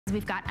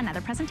we've got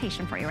another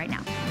presentation for you right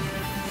now.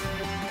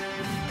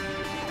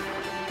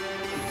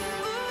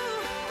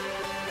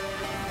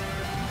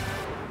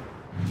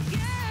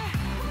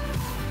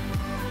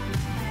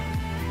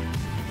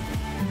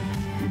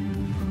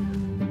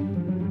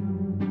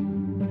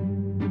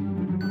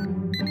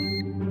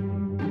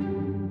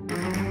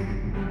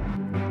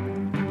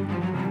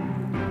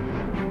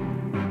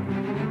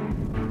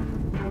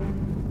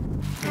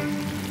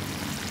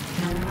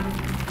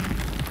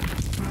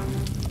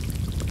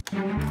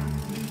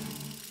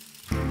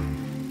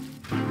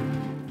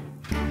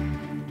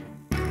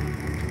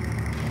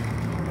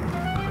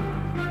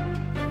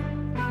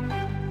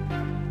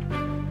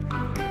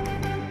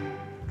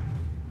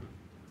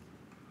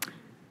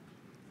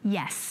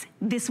 Yes,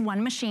 this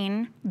one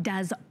machine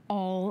does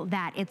all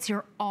that. It's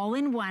your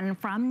all-in-one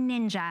from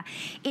Ninja.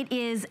 It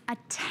is a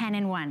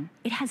 10-in-1.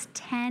 It has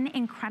 10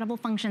 incredible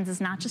functions.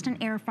 It's not just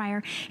an air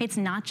fryer. It's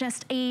not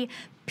just a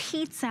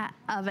pizza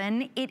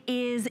oven. It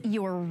is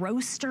your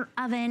roaster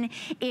oven.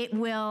 It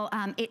will,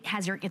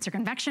 it's your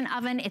convection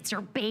oven. It's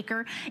your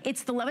baker.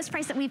 It's the lowest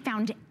price that we've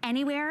found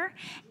anywhere.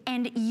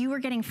 And you are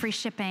getting free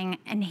shipping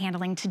and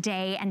handling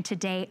today, and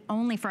today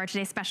only for our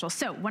today's special.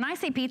 So when I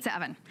say pizza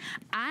oven,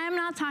 I'm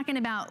not talking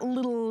about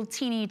little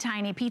teeny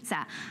tiny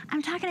pizza.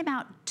 I'm talking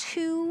about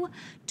two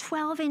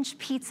 12-inch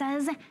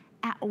pizzas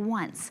at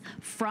once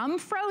from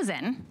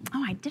frozen.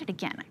 Oh, I did it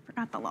again. I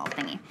forgot the little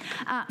thingy.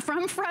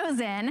 From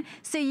frozen,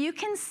 so you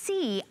can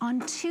see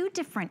on two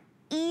different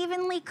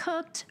evenly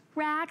cooked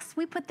racks.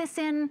 We put this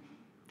in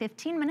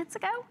 15 minutes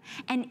ago,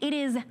 and it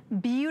is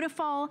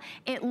beautiful.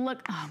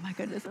 Oh my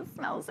goodness, it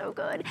smells so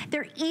good.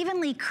 They're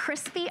evenly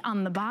crispy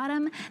on the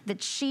bottom. The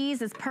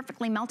cheese is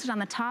perfectly melted on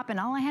the top, and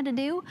all I had to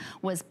do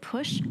was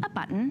push a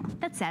button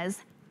that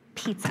says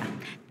pizza.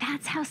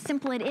 That's how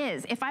simple it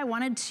is. If I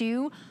wanted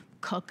to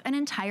cook an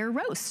entire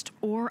roast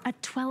or a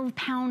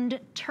 12-pound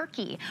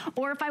turkey,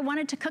 or if I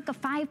wanted to cook a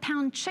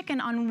 5-pound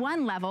chicken on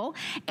one level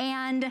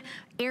and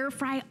air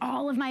fry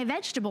all of my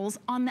vegetables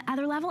on the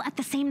other level at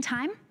the same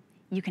time,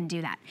 you can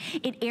do that.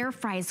 It air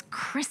fries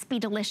crispy,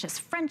 delicious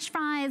French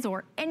fries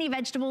or any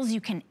vegetables. You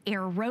can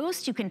air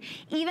roast. You can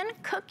even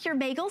cook your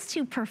bagels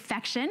to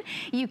perfection.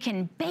 You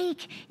can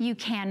bake, you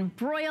can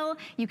broil,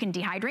 you can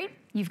dehydrate.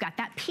 You've got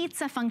that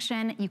pizza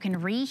function. You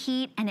can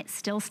reheat and it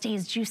still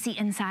stays juicy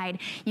inside.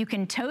 You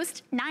can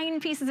toast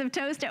 9 pieces of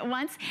toast at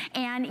once,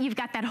 and you've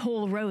got that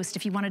whole roast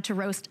if you wanted to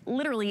roast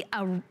literally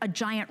a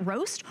giant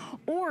roast,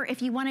 or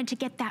if you wanted to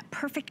get that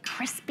perfect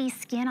crispy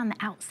skin on the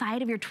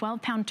outside of your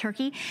 12-pound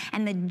turkey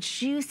and the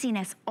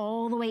juiciness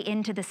all the way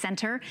into the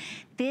center.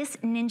 This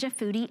Ninja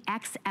Foodi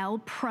XL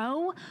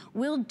Pro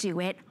will do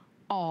it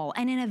all,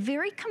 and in a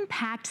very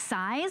compact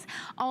size.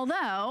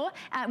 Although,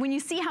 when you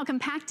see how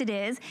compact it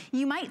is,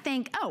 you might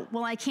think, oh,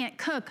 well, I can't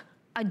cook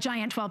a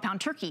giant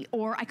 12-pound turkey,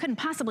 or I couldn't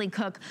possibly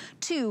cook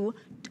two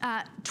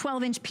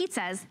 12-inch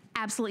pizzas.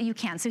 Absolutely you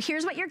can. So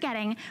here's what you're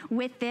getting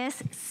with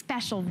this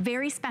special,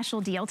 very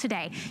special deal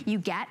today. You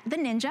get the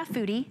Ninja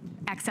Foodi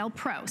XL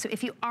Pro. So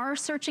if you are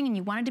searching and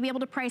you wanted to be able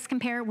to price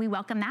compare, we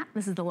welcome that.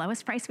 This is the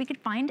lowest price we could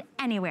find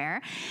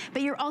anywhere.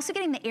 But you're also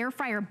getting the air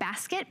fryer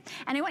basket.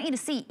 And I want you to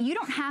see, you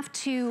don't have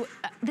to,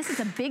 this is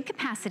a big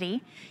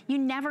capacity. You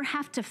never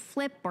have to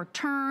flip or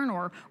turn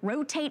or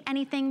rotate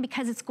anything,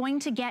 because it's going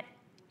to get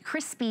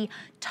crispy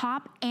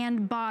top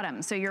and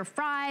bottom. So your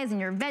fries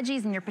and your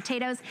veggies and your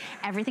potatoes,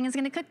 everything is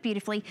gonna cook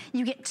beautifully.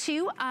 You get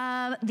 2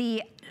 of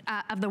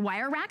the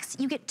wire racks.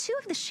 You get 2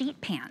 of the sheet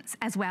pans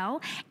as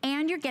well,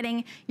 and you're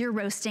getting your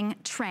roasting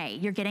tray.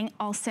 You're getting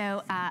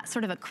also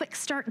sort of a quick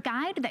start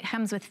guide that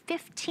comes with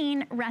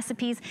 15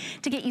 recipes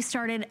to get you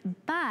started,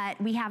 but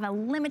we have a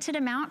limited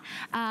amount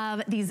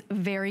of these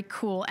very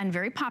cool and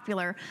very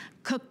popular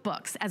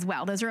cookbooks as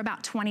well. Those are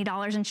about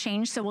 $20 and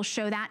change, so we'll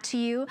show that to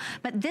you.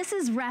 But this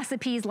is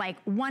recipes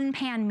like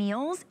 1-pan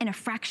meals in a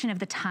fraction of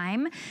the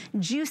time,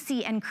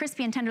 juicy and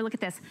crispy and tender. Look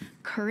at this,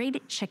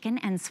 curried chicken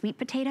and sweet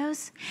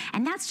potatoes.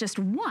 And that's just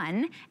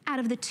 1 out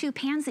of the 2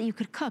 pans that you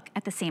could cook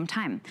at the same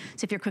time.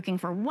 So if you're cooking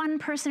for 1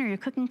 person or you're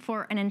cooking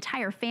for an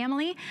entire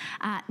family,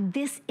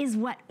 this is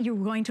what you're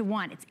going to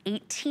want. It's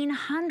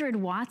 1,800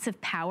 watts of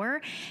power,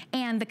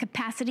 and the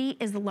capacity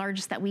is the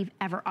largest that we've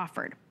ever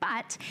offered.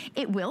 But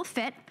it will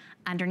fit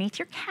underneath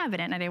your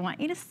cabinet, and I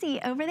want you to see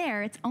over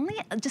there, it's only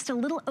just a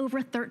little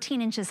over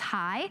 13 inches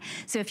high.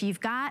 So if you've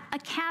got a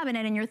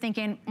cabinet and you're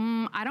thinking,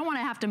 I don't want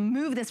to have to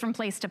move this from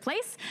place to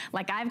place,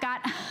 like I've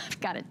got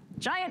a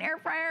giant air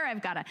fryer,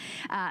 I've got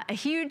a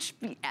huge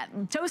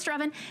toaster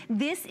oven,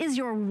 this is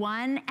your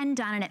one and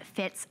done, and it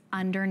fits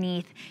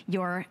underneath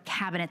your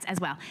cabinets as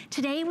well.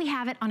 Today we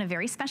have it on a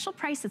very special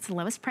price. It's the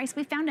lowest price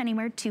we found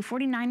anywhere,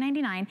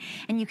 $249.99,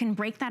 and you can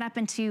break that up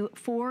into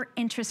 4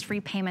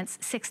 interest-free payments,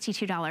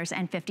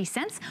 $62.50,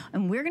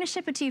 and we're gonna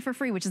ship it to you for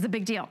free, which is a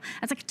big deal.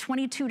 That's like a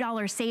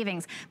 $22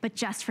 savings, but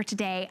just for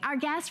today. Our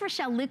guest,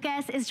 Rochelle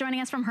Lucas, is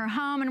joining us from her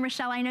home, and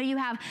Rochelle, I know you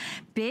have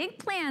big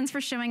plans for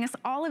showing us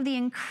all of the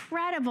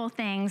incredible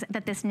things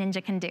that this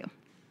Ninja can do.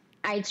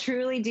 I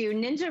truly do.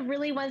 Ninja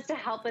really wants to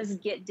help us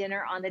get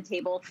dinner on the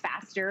table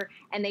faster,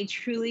 and they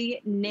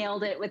truly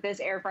nailed it with this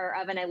air fryer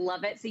oven. I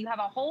love it. So you have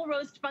a whole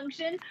roast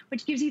function,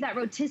 which gives you that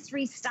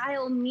rotisserie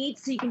style meat.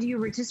 So you can do your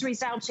rotisserie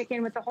style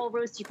chicken with the whole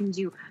roast. You can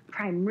do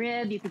prime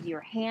rib. You can do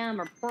your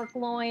ham or pork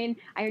loin.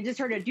 I just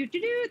heard a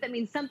doo-doo-doo. That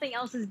means something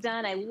else is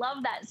done. I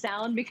love that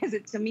sound because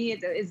to me,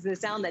 it is the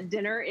sound that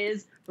dinner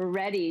is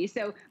ready.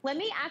 So let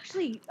me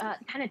actually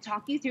kind of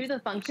talk you through the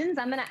functions.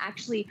 I'm going to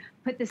actually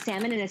put the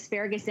salmon and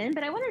asparagus in,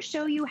 but I want to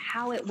show you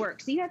how it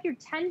works. So you have your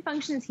 10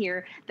 functions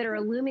here that are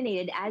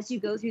illuminated as you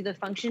go through the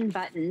function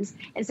buttons.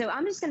 And so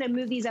I'm just going to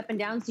move these up and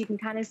down so you can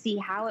kind of see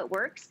how it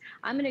works.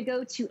 I'm going to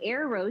go to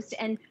air roast,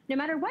 and no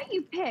matter what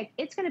you pick,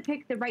 it's going to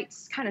pick the right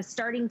kind of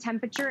starting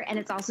temperature, and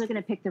it's also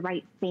going to pick the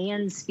right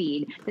fan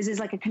speed. This is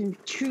like a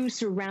true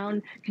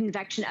surround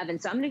convection oven.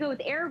 So I'm going to go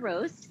with air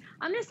roast.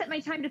 I'm going to set my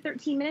time to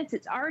 13 minutes.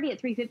 It's already at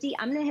 350.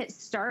 I'm going to hit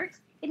start.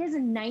 It has a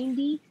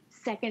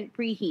 90-second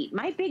preheat.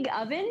 My big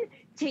oven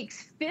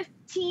takes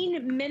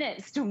 15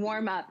 minutes to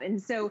warm up.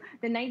 And so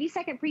the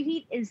 90-second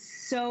preheat is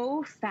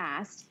so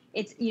fast.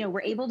 It's, you know,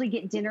 we're able to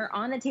get dinner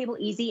on the table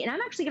easy. And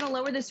I'm actually going to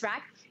lower this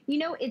rack. You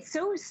know, it's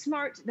so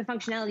smart, the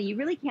functionality, you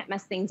really can't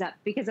mess things up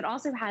because it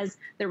also has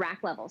the rack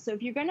level. So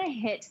if you're going to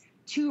hit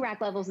 2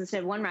 rack levels instead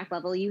of 1 rack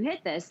level, you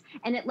hit this,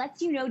 and it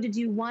lets you know to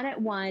do 1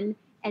 at 1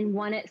 and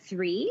 1 at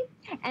 3.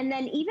 And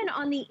then even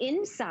on the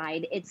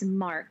inside, it's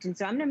marked. And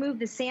so I'm going to move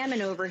the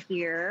salmon over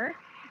here,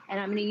 and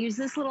I'm going to use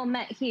this little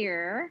met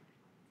here.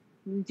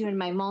 I'm doing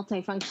my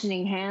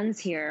multi-functioning hands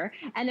here.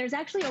 And there's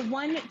actually a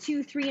 1,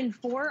 2, 3, and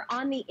 4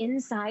 on the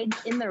inside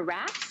in the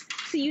racks.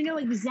 So you know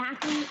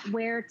exactly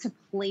where to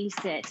place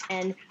it.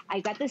 And I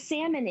got the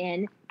salmon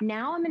in.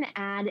 Now I'm going to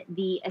add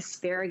the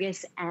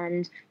asparagus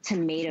and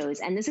tomatoes.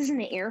 And this is in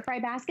the air fry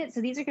basket.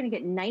 So these are going to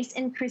get nice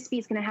and crispy.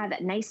 It's going to have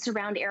that nice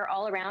surround air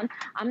all around.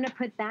 I'm going to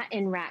put that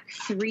in rack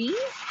 3.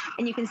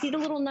 And you can see the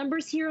little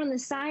numbers here on the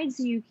side.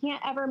 So you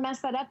can't ever mess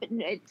that up.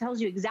 It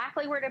tells you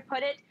exactly where to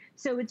put it.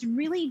 So it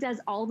really does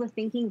all the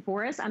thinking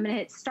for us. I'm going to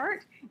hit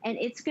start, and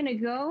it's going to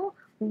go.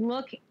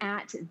 Look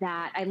at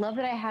that. I love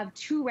that I have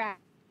 2 racks.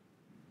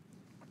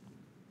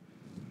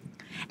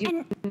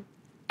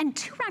 And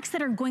 2 racks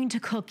that are going to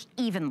cook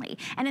evenly.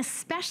 And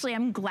especially,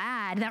 I'm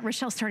glad that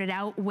Rochelle started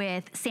out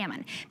with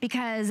salmon,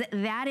 because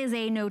that is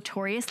a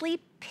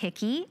notoriously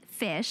picky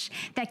fish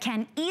that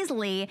can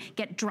easily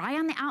get dry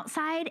on the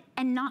outside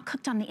and not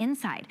cooked on the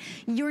inside.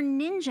 Your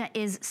Ninja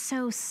is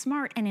so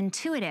smart and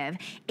intuitive.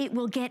 It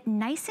will get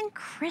nice and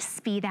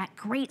crispy, that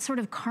great sort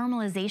of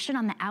caramelization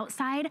on the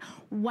outside,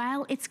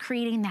 while it's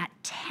creating that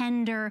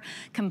tender,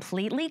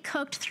 completely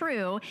cooked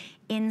through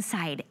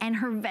inside. And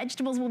her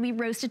vegetables will be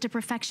roasted to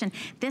perfection.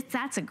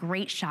 That's a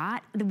great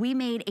shot. We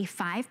made a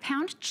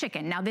 5-pound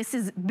chicken. Now this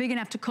is big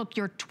enough to cook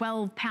your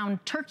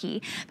 12-pound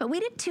turkey, but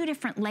we did 2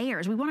 different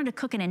layers. We wanted to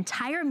cook an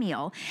entire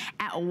meal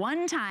at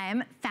one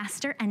time,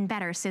 faster and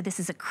better. So this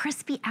is a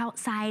crispy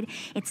outside.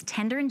 It's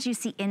tender and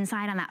juicy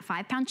inside on that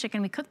 5-pound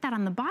chicken. We cooked that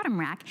on the bottom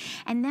rack.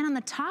 And then on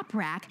the top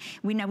rack,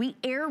 we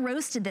air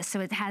roasted this so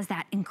it has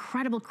that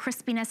incredible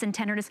crispiness and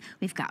tenderness.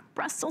 We've got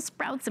Brussels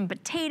sprouts and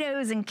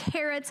potatoes and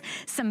carrots,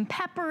 some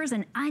peppers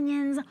and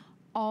onions,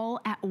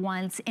 all at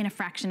once in a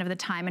fraction of the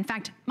time. In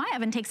fact, my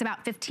oven takes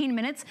about 15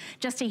 minutes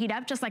just to heat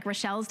up, just like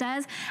Rochelle's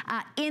does.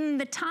 In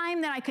the time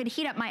that I could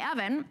heat up my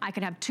oven, I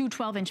could have 2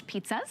 12-inch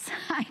pizzas.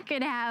 I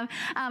could have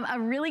a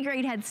really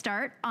great head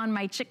start on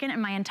my chicken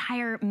and my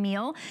entire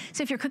meal.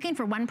 So if you're cooking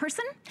for 1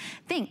 person,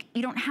 think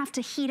you don't have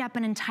to heat up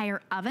an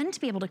entire oven to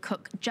be able to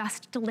cook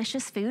just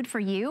delicious food for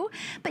you,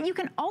 but you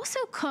can also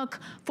cook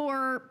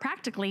for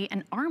practically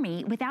an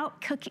army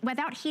without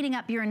heating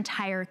up your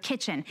entire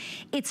kitchen.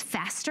 It's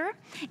faster.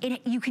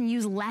 You can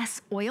use less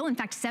oil. In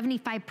fact,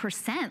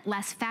 75%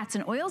 less fats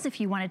and oils if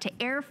you wanted to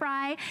air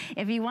fry.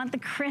 If you want the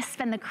crisp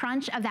and the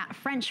crunch of that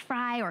French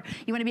fry, or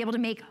you want to be able to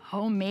make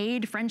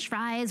homemade French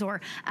fries, or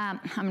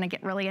I'm going to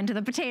get really into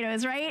the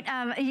potatoes, right?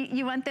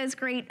 You want those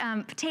great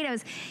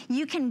potatoes.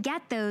 You can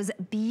get those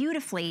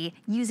beautifully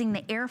using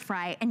the air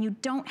fry, and you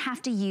don't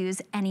have to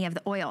use any of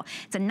the oil.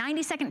 It's a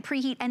 90-second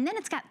preheat, and then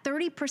it's got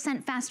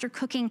 30% faster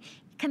cooking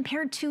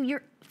compared to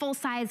your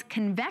full-size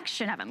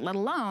convection oven, let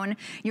alone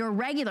your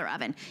regular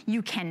oven.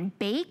 You can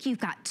bake. You've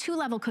got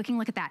 2-level cooking.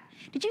 Look at that.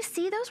 Did you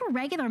see those were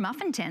regular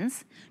muffin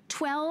tins?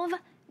 12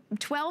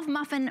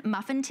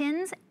 muffin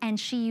tins, and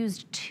she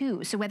used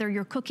 2. So whether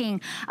you're cooking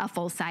a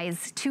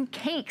full-size 2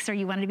 cakes, or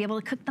you wanted to be able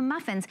to cook the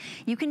muffins,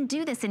 you can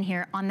do this in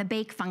here on the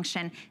bake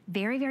function.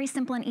 Very, very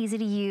simple and easy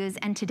to use.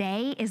 And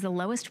today is the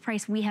lowest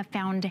price we have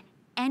found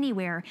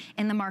anywhere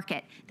in the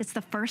market. That's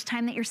the first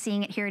time that you're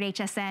seeing it here at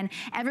HSN.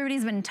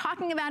 Everybody's been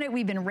talking about it.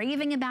 We've been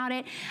raving about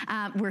it.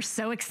 We're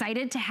so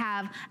excited to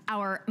have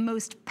our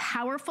most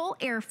powerful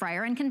air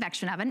fryer and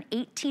convection oven,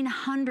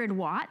 1800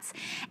 watts.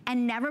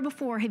 And never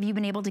before have you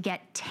been able to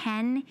get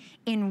 10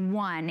 in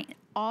 1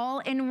 all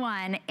in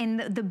one in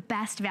the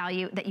best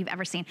value that you've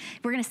ever seen.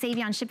 We're gonna save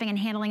you on shipping and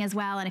handling as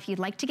well, and if you'd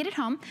like to get it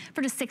home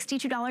for just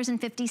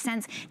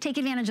 $62.50, take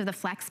advantage of the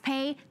Flex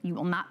Pay. You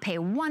will not pay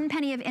 1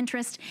 penny of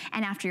interest,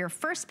 and after your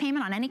first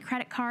payment on any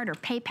credit card or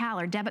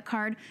PayPal or debit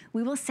card,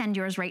 we will send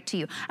yours right to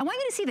you. I want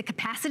you to see the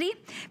capacity,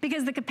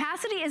 because the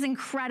capacity is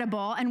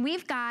incredible, and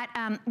we've got,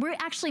 we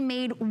actually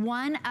made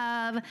one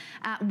of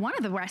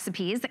the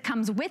recipes that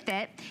comes with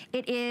it.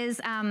 It is,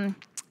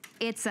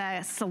 it's a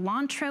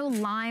cilantro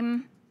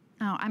lime.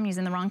 Oh, I'm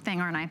using the wrong thing,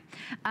 aren't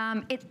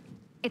I?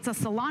 It's a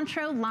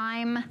cilantro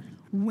lime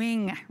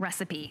wing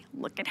recipe.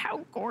 Look at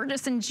how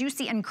gorgeous and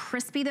juicy and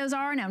crispy those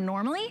are. Now,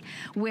 normally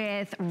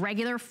with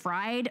regular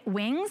fried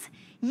wings,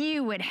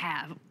 you would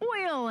have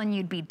oil and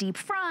you'd be deep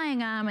frying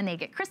them and they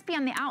get crispy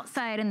on the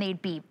outside and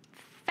they'd be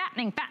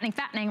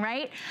fattening,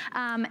 right?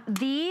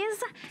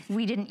 These,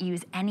 we didn't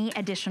use any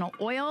additional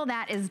oil.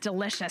 That is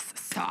delicious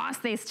sauce.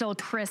 They still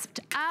crisped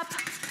up.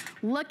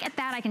 Look at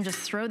that. I can just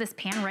throw this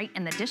pan right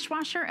in the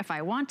dishwasher if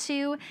I want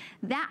to.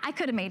 That, I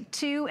could have made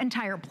 2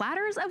 entire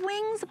platters of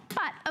wings,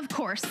 but of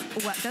course,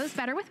 what goes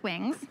better with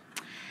wings?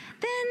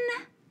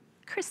 Then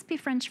crispy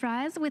French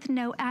fries with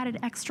no added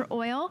extra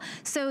oil.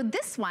 So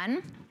this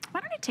one, why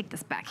don't I take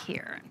this back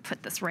here and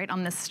put this right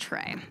on this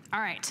tray?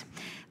 All right,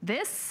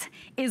 this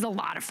is a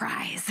lot of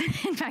fries.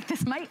 In fact,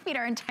 this might feed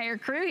our entire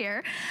crew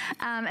here,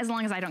 as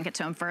long as I don't get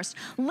to them first.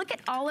 Look at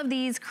all of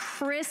these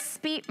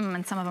crispy,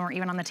 and some of them are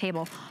even on the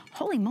table.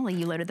 Holy moly,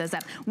 you loaded those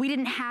up. We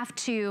didn't have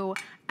to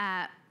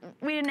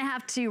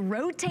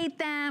rotate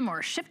them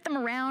or shift them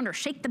around or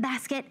shake the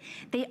basket.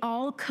 They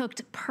all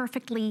cooked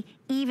perfectly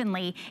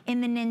evenly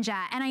in the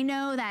Ninja. And I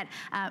know that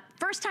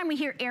first time we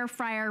hear air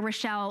fryer,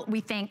 Rochelle,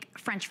 we think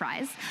French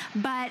fries,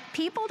 but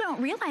people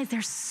don't realize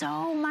there's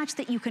so much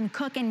that you can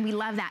cook, and we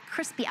love that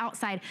crispy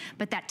outside,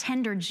 but that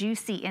tender,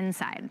 juicy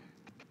inside.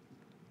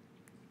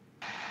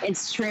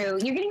 It's true.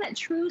 You're getting that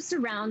true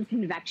surround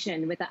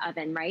convection with the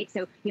oven, right?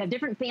 So you have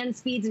different fan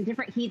speeds and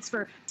different heats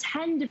for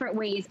 10 different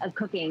ways of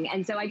cooking.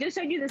 And so I just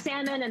showed you the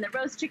salmon and the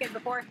roast chicken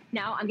before.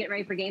 Now I'm getting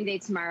ready for game day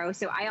tomorrow.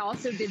 So I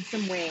also did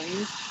some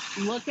wings.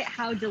 Look at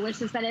how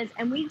delicious that is.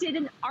 And we did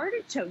an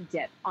artichoke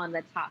dip on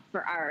the top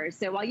for ours.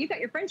 So while you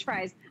got your French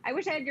fries, I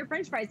wish I had your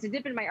French fries to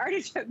dip in my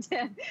artichoke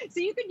dip.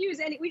 So you could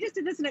use any, we just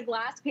did this in a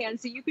glass pan.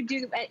 So you could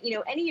do, you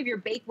know, any of your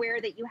bakeware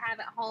that you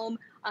have at home.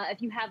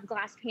 If you have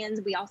glass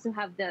pans, we also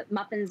have the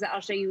muffins that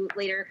I'll show you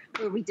later,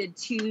 where we did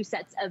 2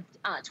 sets of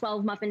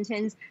 12 muffin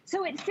tins.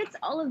 So it fits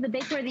all of the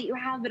bakeware that you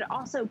have, but it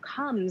also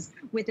comes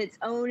with its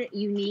own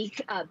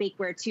unique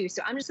bakeware too.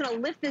 So I'm just gonna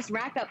lift this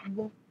rack up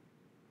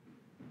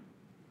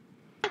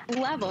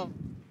level,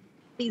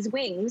 these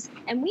wings,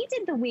 and we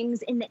did the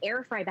wings in the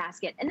air fry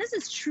basket. And this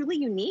is truly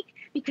unique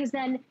because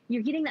then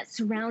you're getting that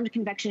surround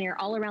convection air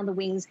all around the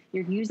wings.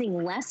 You're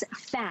using less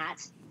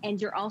fat,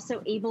 and you're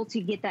also able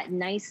to get that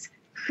nice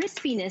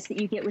crispiness that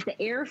you get with the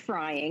air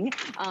frying,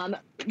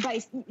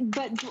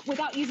 but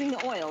without using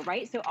the oil,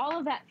 right? So all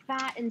of that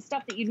fat and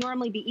stuff that you'd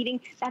normally be eating,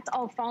 that's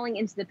all falling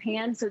into the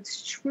pan. So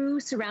it's true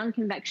surround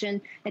convection.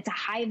 It's a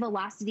high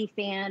velocity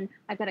fan.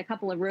 I've got a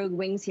couple of rogue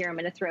wings here I'm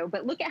gonna throw,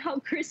 but look at how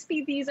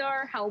crispy these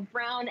are, how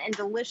brown and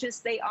delicious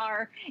they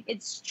are.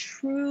 It's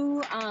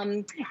true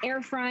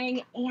air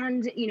frying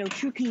and, you know,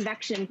 true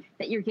convection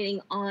that you're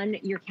getting on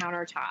your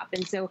countertop.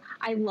 And so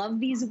I love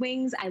these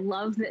wings. I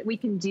love that we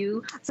can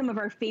do some of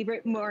our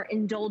favorite more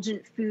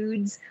indulgent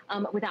foods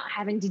without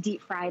having to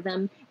deep fry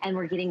them, and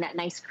we're getting that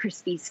nice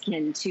crispy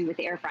skin too with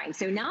the air frying.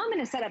 So now I'm going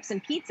to set up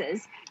some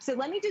pizzas. So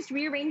let me just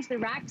rearrange the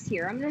racks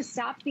here. I'm going to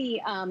stop the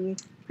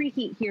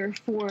preheat here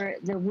for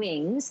the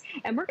wings,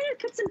 and we're going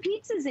to put some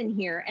pizzas in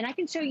here. And I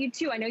can show you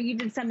too, I know you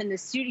did some in the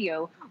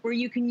studio, where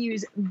you can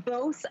use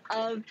both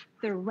of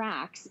the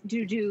racks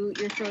to do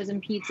your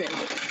frozen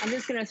pizzas. I'm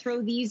just going to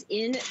throw these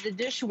in the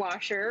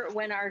dishwasher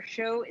when our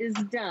show is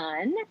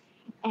done,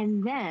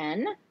 and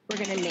then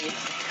we're gonna make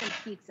some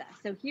pizza.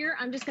 So here,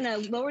 I'm just gonna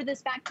lower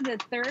this back to the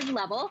 3rd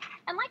level.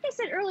 And like I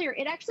said earlier,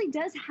 it actually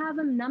does have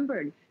them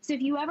numbered. So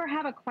if you ever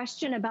have a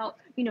question about,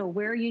 you know,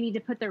 where you need to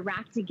put the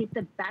rack to get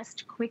the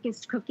best,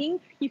 quickest cooking,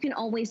 you can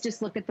always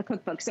just look at the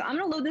cookbook. So I'm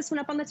gonna load this one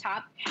up on the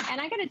top. And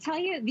I gotta tell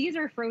you, these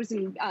are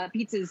frozen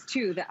pizzas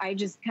too, that I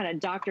just kind of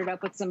doctored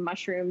up with some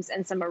mushrooms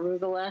and some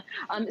arugula.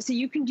 So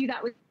you can do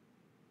that with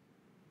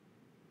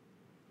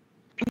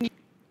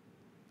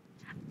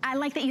I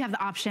like that you have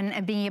the option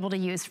of being able to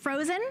use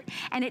frozen,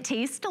 and it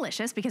tastes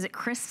delicious because it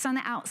crisps on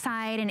the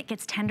outside and it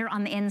gets tender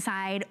on the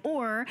inside,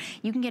 or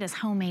you can get as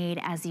homemade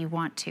as you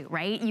want to,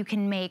 right? You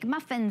can make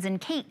muffins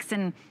and cakes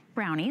and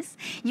brownies.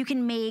 You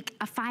can make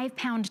a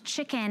 5-pound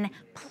chicken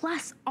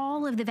plus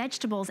all of the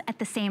vegetables at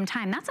the same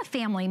time. That's a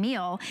family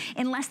meal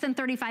in less than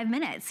 35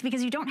 minutes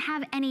because you don't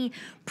have any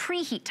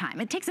preheat time.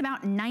 It takes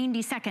about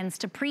 90 seconds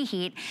to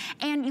preheat,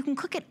 and you can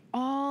cook it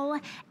all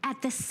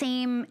at the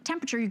same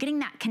temperature. You're getting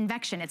that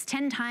convection. It's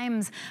 10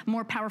 times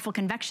more powerful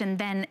convection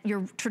than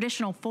your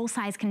traditional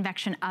full-size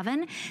convection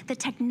oven. The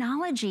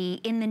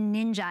technology in the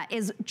Ninja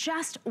is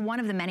just one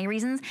of the many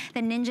reasons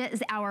that Ninja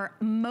is our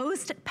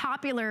most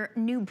popular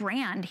new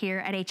brand here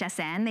at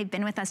HSN. They've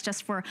been with us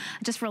just for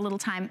a little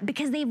time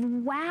because they've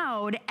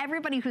wowed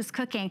everybody who's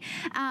cooking.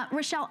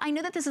 Rochelle, I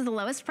know that this is the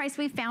lowest price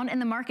we've found in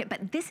the market,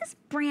 but this is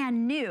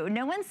brand new.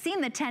 No one's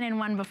seen the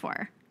 10-in-1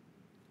 before.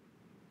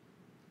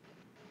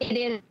 It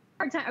is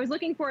hard time. I was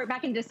looking for it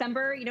back in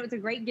December. You know, it's a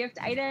great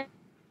gift item.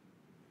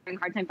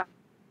 Hard time.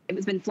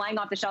 It's been flying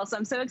off the shelf, so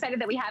I'm so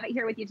excited that we have it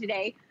here with you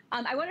today.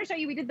 I want to show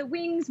you, we did the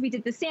wings, we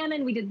did the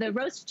salmon, we did the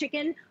roast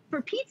chicken.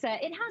 For pizza,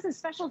 it has a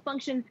special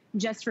function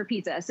just for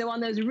pizza. So on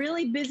those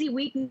really busy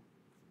weekends,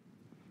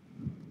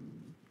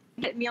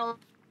 get meal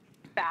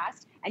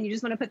fast, and you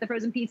just want to put the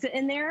frozen pizza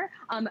in there,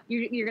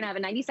 you're going to have a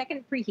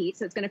 90-second preheat,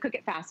 so it's going to cook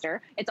it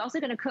faster. It's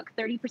also going to cook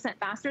 30%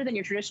 faster than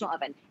your traditional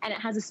oven, and it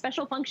has a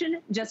special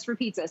function just for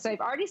pizza. So I've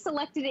already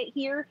selected it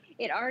here.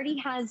 It already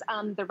has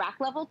the rack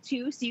level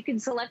too, so you can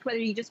select whether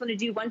you just want to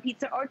do one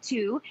pizza or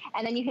two,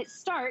 and then you hit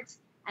start,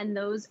 and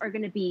those are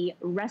going to be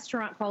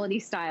restaurant quality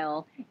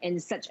style in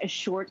such a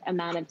short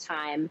amount of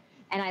time.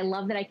 And I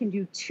love that I can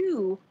do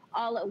two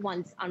all at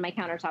once on my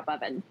countertop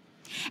oven.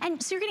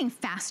 And so you're getting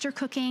faster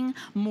cooking,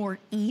 more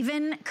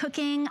even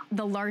cooking,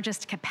 the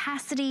largest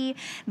capacity,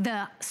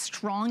 the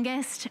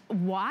strongest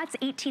watts,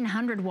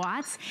 1800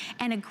 watts,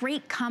 and a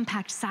great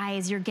compact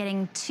size. You're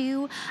getting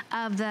two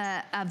of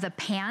the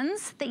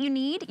pans that you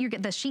need. You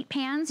get the sheet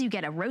pans, you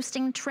get a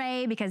roasting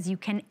tray because you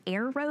can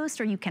air roast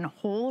or you can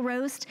whole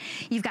roast.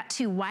 You've got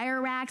two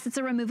wire racks. It's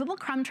a removable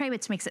crumb tray,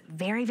 which makes it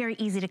very, very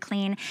easy to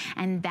clean.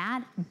 And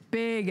that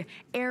big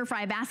air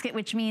fry basket,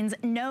 which means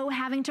no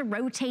having to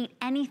rotate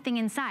anything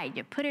inside.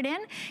 You put it in,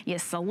 you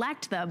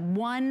select the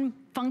one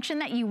function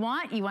that you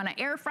want. You want to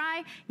air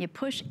fry, you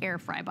push air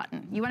fry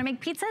button. You want to make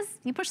pizzas,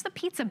 you push the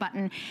pizza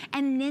button,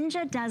 and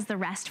Ninja does the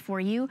rest for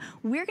you.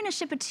 We're going to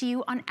ship it to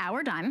you on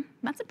our dime.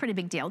 That's a pretty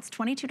big deal. It's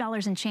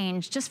 $22 and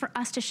change just for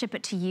us to ship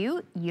it to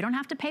you. You don't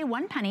have to pay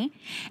 1 penny,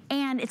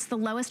 and it's the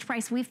lowest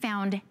price we've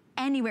found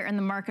anywhere in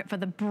the market for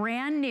the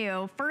brand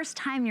new, first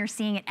time you're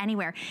seeing it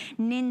anywhere,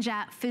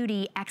 Ninja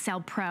Foodie XL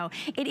Pro.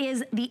 It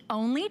is the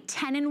only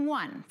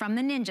 10-in-1 from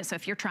the Ninja. So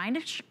if you're trying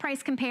to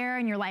price compare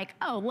and you're like,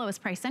 oh,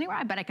 lowest price anywhere,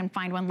 I bet I can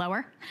find one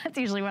lower. That's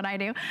usually what I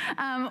do.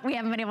 We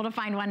haven't been able to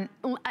find one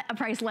a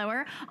price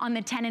lower on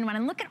the 10-in-1.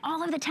 And look at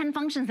all of the 10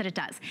 functions that it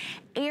does.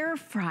 Air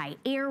fry,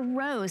 air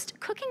roast,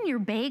 cooking your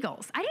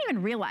bagels. I didn't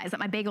even realize that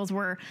my bagels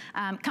were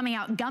coming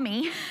out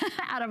gummy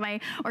out of my,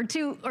 or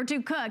too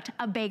cooked.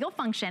 A bagel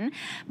function.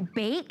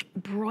 Bake,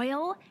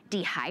 broil,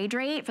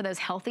 dehydrate for those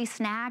healthy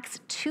snacks.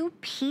 2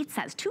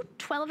 pizzas, 2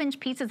 12-inch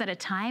pizzas at a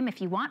time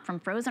if you want, from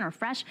frozen or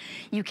fresh.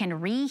 You can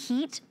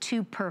reheat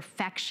to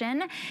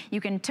perfection.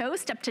 You can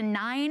toast up to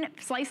 9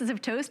 slices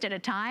of toast at a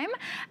time,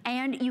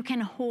 and you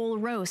can whole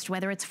roast,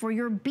 whether it's for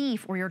your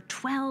beef or your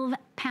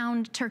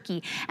 12-pound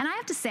turkey. And I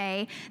have to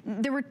say,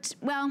 there were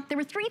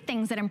 3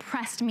 things that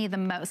impressed me the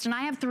most. And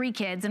I have 3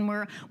 kids, and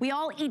we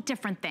all eat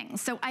different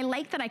things. So I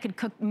like that I could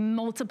cook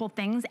multiple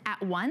things at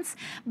once,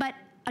 but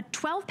a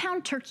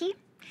 12-pound turkey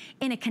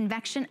in a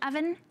convection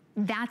oven,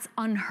 that's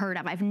unheard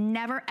of. I've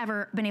never,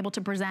 ever been able to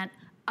present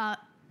a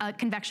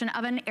convection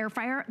oven air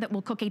fryer that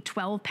will cook a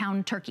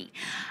 12-pound turkey.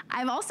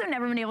 I've also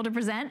never been able to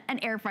present an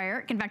air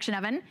fryer convection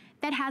oven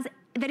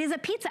that is a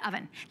pizza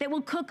oven that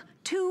will cook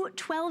 2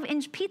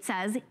 12-inch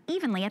pizzas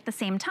evenly at the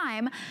same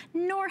time,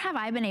 nor have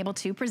I been able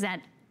to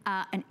present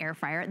an air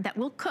fryer that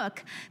will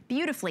cook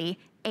beautifully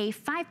a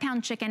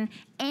 5-pound chicken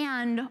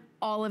and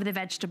all of the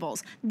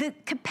vegetables. The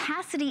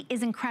capacity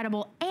is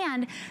incredible,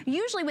 and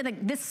usually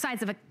with this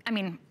size of a, I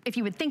mean, if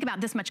you would think about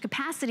this much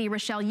capacity,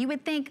 Rochelle, you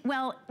would think,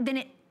 well,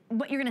 then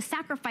what you're gonna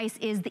sacrifice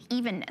is the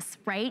evenness,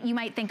 right? You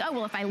might think, oh,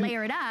 well, if I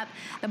layer it up,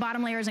 the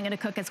bottom layer isn't gonna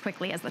cook as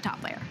quickly as the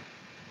top layer.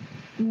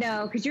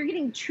 No, because you're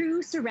getting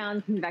true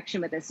surround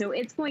convection with this. So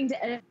it's going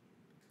to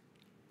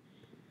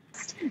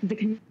adjust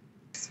the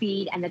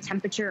speed and the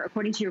temperature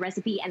according to your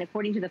recipe and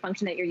according to the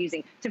function that you're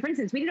using. So for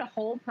instance, we did a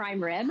whole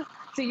prime rib.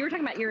 So you were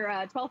talking about your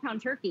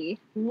 12-pound turkey.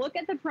 Look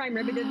at the prime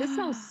rib. This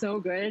smells so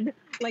good.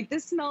 Like,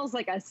 this smells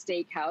like a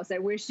steakhouse. I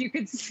wish you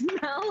could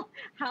smell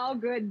how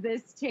good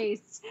this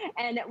tastes.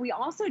 And we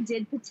also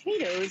did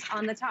potatoes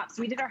on the top.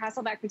 So we did our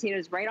Hasselback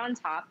potatoes right on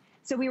top.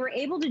 So we were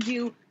able to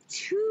do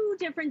 2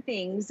 different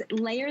things,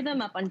 layer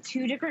them up on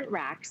 2 different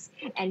racks,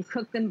 and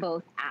cook them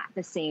both at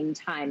the same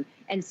time.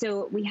 And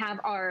so we have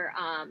our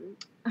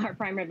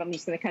prime rib. I'm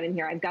just going to cut in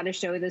here. I've got to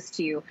show this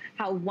to you,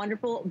 how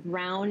wonderful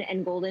brown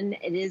and golden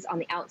it is on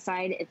the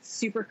outside. It's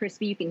super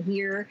crispy. You can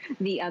hear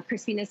the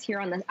crispiness here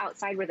on the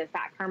outside where the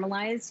fat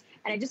caramelized.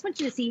 And I just want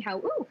you to see how,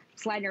 ooh,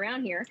 sliding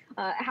around here,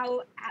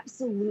 how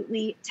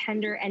absolutely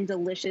tender and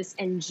delicious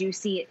and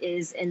juicy it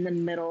is in the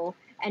middle.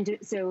 And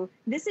so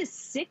this is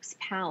 6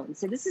 pounds.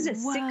 So this is a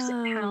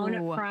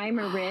 6-pound prime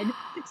rib.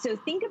 So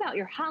think about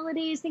your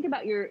holidays, think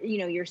about your,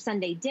 your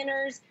Sunday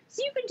dinners.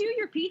 So you could do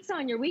your pizza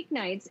on your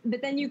weeknights,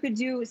 but then you could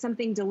do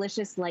something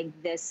delicious like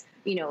this,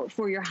 you know,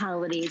 for your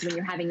holidays when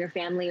you're having your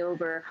family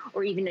over,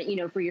 or even, you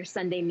know, for your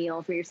Sunday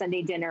meal, for your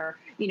Sunday dinner.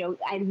 You know,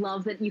 I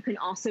love that you can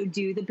also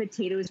do the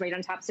potatoes right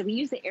on top. So we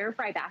use the air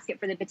fry basket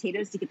for the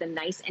potatoes to get them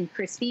nice and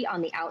crispy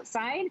on the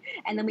outside.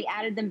 And then we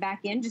added them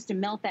back in just to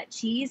melt that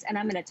cheese, and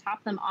I'm going to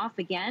top them off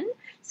again.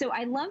 So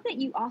I love that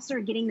you also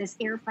are getting this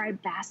air fry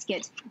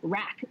basket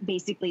rack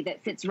basically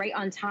that fits right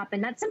on top.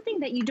 And that's something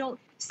that you don't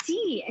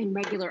see in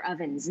regular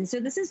ovens. And so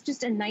this is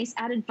just a nice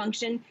added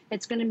function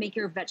that's going to make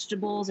your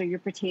vegetables or your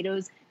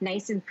potatoes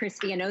nice and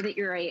crispy. I know that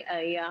you're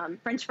a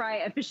French fry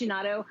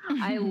aficionado.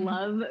 I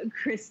love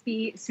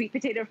crispy sweet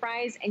potato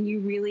fries, and you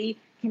really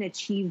can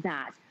achieve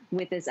that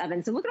with this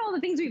oven. So look at all the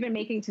things we've been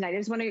making tonight. I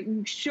just want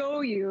to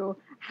show you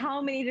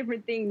how many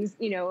different things,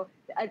 you know,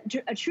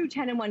 a true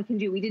 10-in-1 can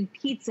do. We did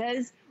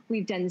pizzas.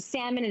 We've done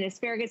salmon and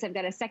asparagus. I've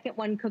got a second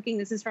one cooking.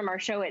 This is from our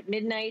show at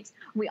midnight.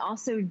 We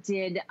also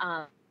did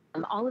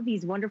all of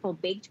these wonderful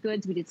baked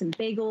goods. We did some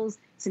bagels,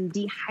 some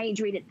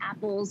dehydrated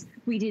apples.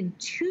 We did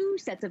 2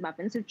 sets of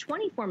muffins, so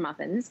 24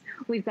 muffins.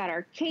 We've got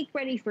our cake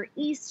ready for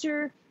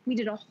Easter. We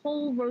did a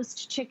whole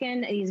roast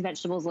chicken. These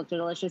vegetables look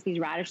delicious. These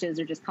radishes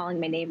are just calling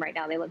my name right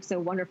now. They look so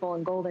wonderful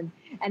and golden.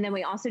 And then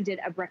we also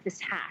did a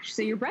breakfast hash.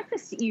 So your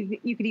breakfast, you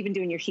could even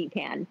do in your sheet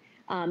pan.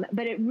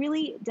 But it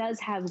really does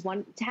have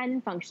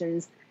 10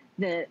 functions.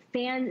 The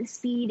fan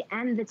speed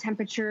and the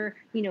temperature,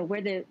 you know,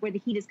 where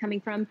the heat is coming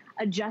from,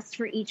 adjust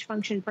for each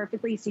function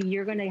perfectly. So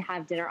you're going to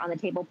have dinner on the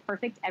table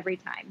perfect every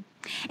time.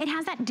 It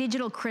has that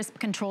digital crisp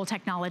control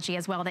technology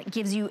as well that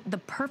gives you the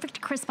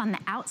perfect crisp on the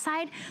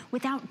outside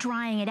without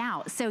drying it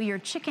out. So your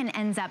chicken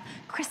ends up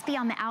crispy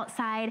on the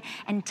outside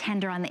and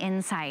tender on the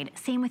inside.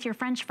 Same with your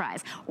French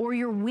fries or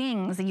your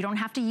wings. You don't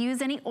have to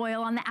use any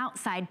oil on the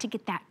outside to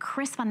get that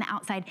crisp on the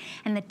outside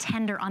and the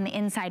tender on the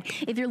inside.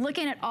 If you're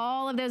looking at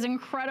all of those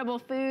incredible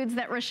foods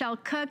that Rochelle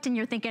cooked and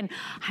you're thinking,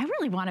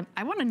 I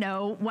want to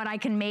know what I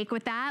can make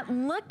with that,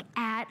 look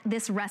at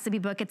this recipe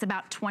book. It's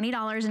about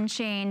 $20 and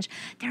change.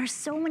 There are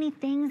so many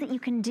things that you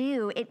can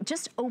do. It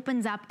just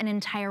opens up an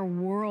entire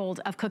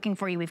world of cooking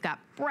for you. We've got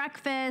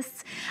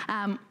breakfasts.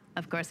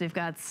 Of course, we've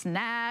got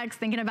snacks,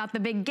 thinking about the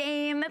big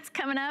game that's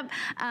coming up.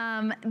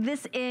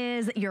 This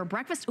is your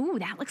breakfast. Ooh,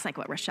 that looks like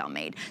what Rochelle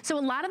made. So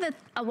a lot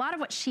of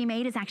what she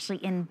made is actually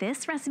in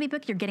this recipe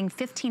book. You're getting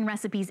 15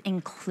 recipes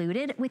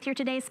included with your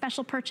today's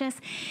special purchase.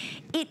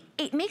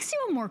 It makes you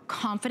a more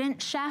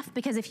confident chef,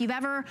 because if you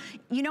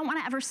don't want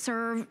to ever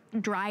serve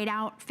dried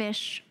out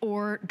fish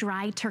or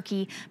dry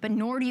turkey, but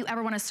nor do you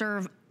ever want to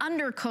serve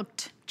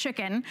undercooked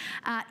chicken.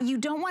 You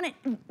don't want it,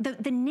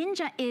 the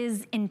Ninja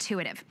is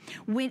intuitive.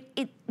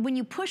 When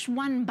you push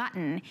one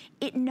button,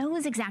 it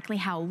knows exactly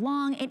how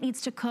long it needs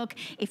to cook.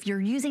 If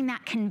you're using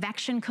that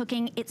convection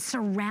cooking, it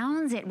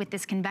surrounds it with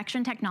this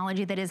convection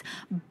technology that is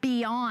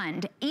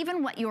beyond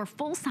even what your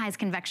full-size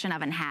convection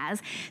oven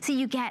has. So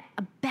you get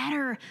a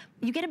better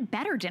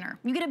dinner,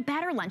 you get a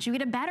better lunch, you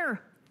get a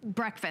better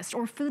breakfast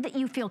or food that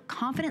you feel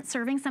confident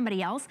serving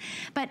somebody else.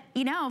 But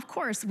you know, of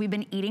course, we've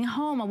been eating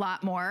home a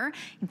lot more.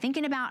 I'm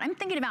thinking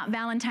about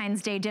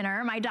Valentine's Day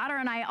dinner. My daughter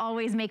and I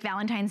always make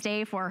Valentine's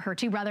Day for her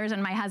 2 brothers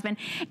and my husband.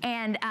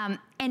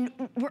 And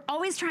we're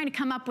always trying to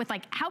come up with,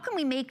 like, how can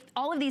we make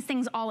all of these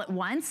things all at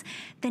once?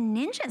 The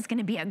Ninja is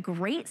gonna be a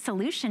great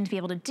solution to be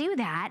able to do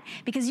that,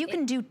 because you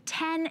can do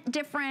 10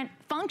 different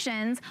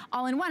functions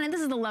all in one. And this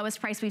is the lowest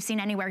price we've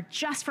seen anywhere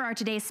just for our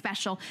today's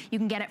special. You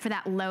can get it for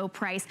that low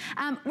price.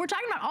 We're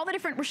talking about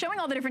we're showing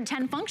all the different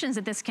 10 functions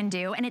that this can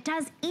do, and it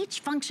does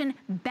each function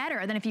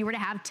better than if you were to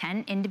have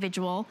 10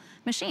 individual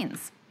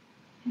machines.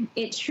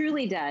 It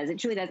truly does. It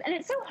truly does. And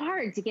it's so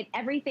hard to get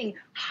everything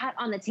hot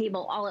on the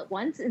table all at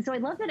once. And so I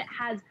love that it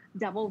has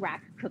double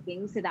rack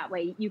cooking, so that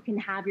way you can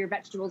have your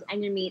vegetables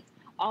and your meats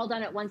all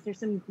done at once. There's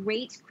some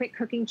great quick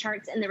cooking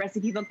charts in the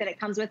recipe book that it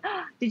comes with.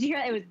 Did you hear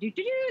that? It was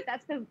do-do-do.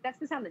 That's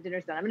the sound that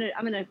dinner's done.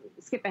 I'm gonna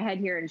skip ahead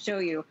here and show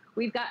you.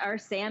 We've got our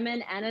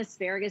salmon and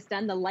asparagus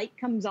done. The light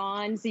comes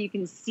on so you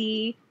can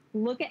see.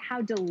 Look at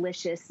how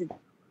delicious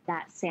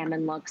that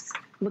salmon looks.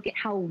 Look at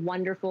how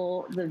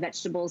wonderful the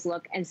vegetables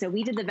look. And so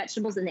we did the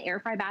vegetables in the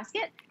air fry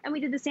basket, and we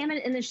did the salmon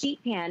in the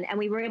sheet pan, and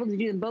we were able to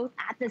do them both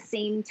at the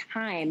same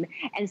time.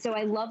 And so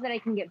I love that I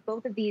can get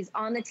both of these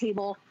on the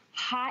table,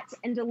 hot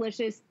and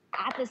delicious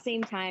at the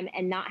same time,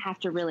 and not have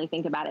to really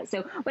think about it.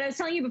 So what I was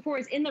telling you before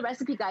is in the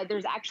recipe guide,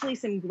 there's actually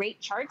some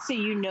great charts so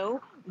you know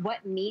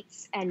what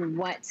meats and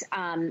what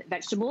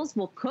vegetables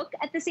will cook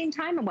at the same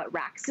time and what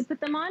racks to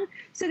put them on.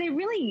 So they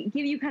really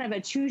give you kind of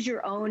a choose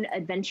your own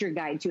adventure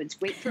guide too. It's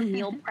great for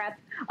meal prep.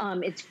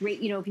 It's great,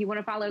 you know, if you want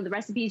to follow the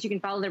recipes, you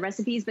can follow the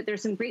recipes, but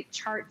there's some great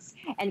charts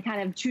and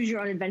kind of choose your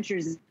own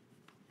adventures.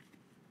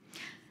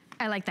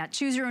 I like that,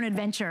 choose your own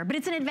adventure. But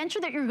it's an adventure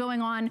that you're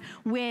going on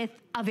with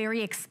a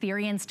very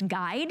experienced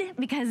guide,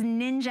 because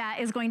Ninja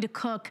is going to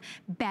cook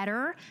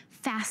better,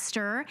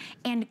 faster,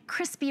 and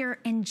crispier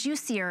and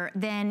juicier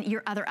than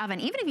your other oven.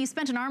 Even if you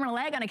spent an arm and a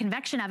leg on a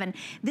convection oven,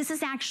 this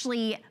is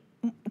actually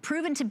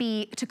proven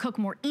to cook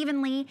more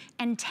evenly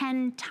and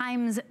 10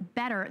 times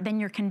better than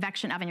your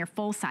convection oven, your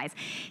full size.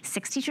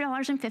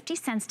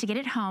 $62.50 to get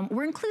it home.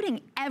 We're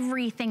including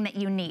everything that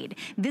you need.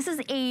 This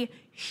is a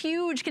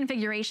huge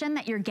configuration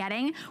that you're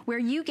getting, where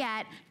you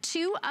get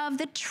 2 of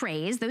the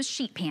trays, those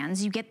sheet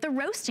pans. You get the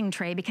roasting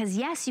tray, because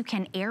yes, you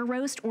can air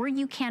roast, or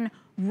you can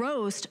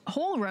roast,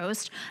 whole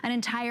roast, an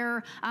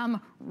entire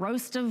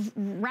roast of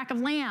rack of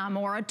lamb,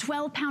 or a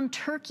 12-pound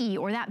turkey,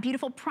 or that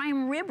beautiful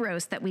prime rib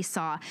roast that we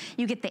saw.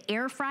 You get the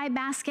air fry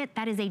basket.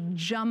 That is a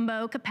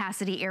jumbo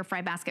capacity air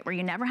fry basket where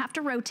you never have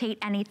to rotate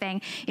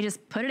anything. You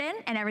just put it in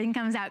and everything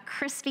comes out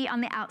crispy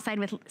on the outside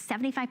with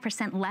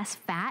 75% less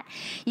fat.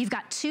 You've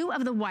got 2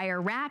 of the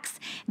wire racks.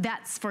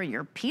 That's for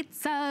your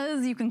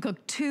pizzas. You can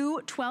cook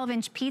 2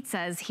 12-inch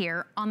pizzas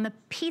here on the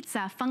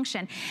pizza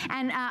function.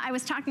 And I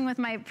was talking with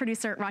my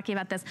producer, Rocky,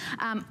 about this.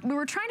 We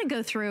were trying to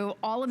go through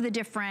all of the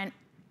different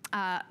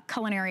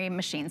culinary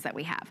machines that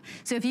we have.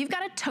 So if you've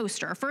got a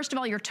toaster, first of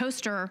all, your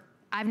toaster,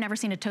 I've never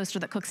seen a toaster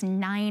that cooks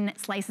 9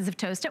 slices of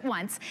toast at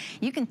once.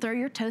 You can throw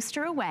your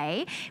toaster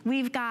away.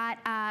 We've got,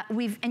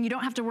 and you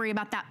don't have to worry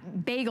about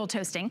that bagel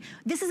toasting.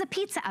 This is a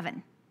pizza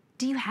oven.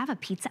 Do you have a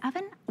pizza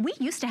oven? We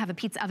used to have a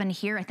pizza oven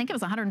here. I think it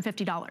was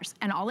 $150,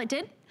 and all it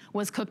did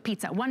was cook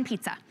pizza, 1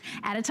 pizza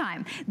at a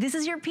time. This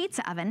is your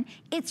pizza oven.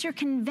 It's your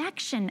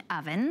convection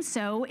oven.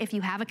 So if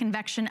you have a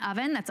convection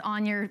oven that's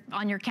on your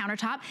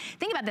countertop,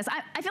 think about this.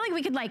 I feel like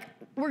we could, like,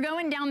 we're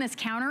going down this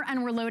counter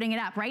and we're loading it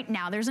up, right?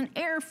 Now there's an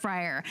air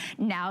fryer.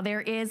 Now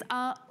there is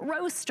a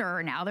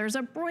roaster. Now there's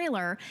a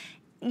broiler.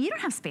 You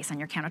don't have space on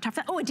your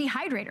countertop. Oh, a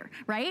dehydrator,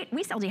 right?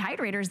 We sell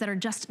dehydrators that are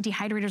just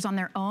dehydrators on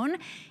their own.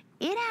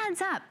 It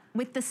adds up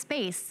with the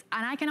space,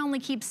 and I can only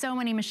keep so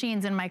many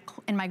machines in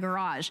my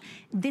garage.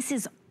 This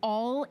is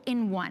all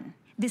in one.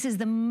 This is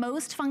the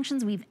most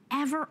functions we've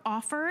ever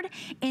offered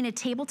in a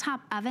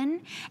tabletop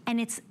oven,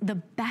 and it's the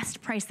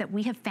best price that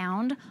we have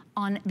found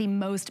on the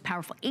most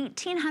powerful.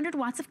 1,800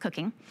 watts of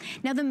cooking.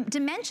 Now the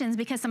dimensions,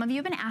 because some of you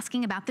have been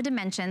asking about the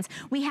dimensions,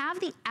 we have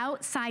the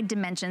outside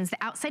dimensions. The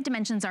outside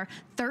dimensions are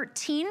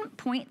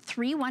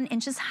 13.31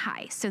 inches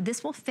high, so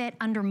this will fit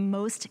under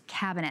most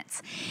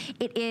cabinets.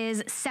 It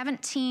is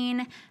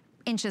 17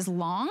 inches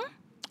long,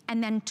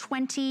 and then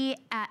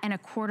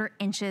 20.25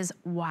 inches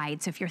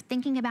wide. So if you're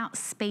thinking about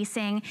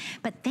spacing,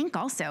 but think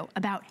also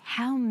about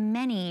how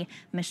many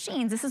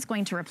machines this is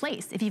going to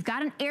replace. If you've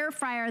got an air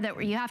fryer that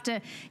you have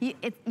to, you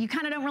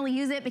kind of don't really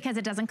use it because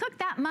it doesn't cook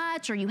that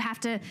much, or you have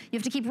to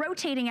keep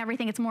rotating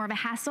everything, it's more of a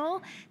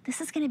hassle,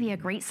 this is gonna be a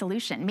great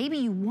solution. Maybe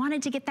you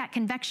wanted to get that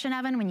convection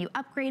oven when you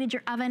upgraded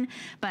your oven,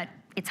 but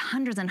it's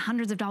hundreds and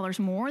hundreds of dollars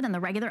more than the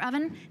regular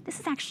oven. This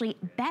is actually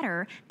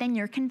better than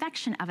your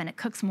convection oven. It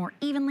cooks more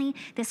evenly.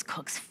 This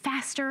cooks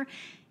faster.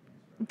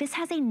 This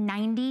has a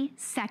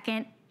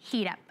 90-second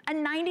heat up, a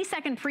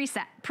 90-second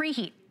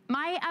preheat.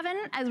 My oven,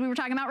 as we were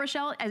talking about,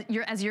 Rochelle,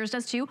 as yours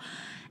does too,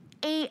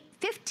 a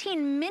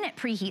 15-minute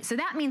preheat. So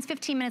that means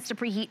 15 minutes to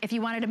preheat if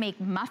you wanted to make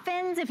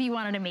muffins, if you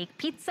wanted to make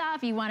pizza,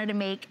 if you wanted to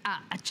make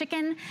a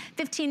chicken.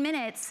 15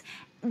 minutes,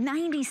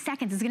 90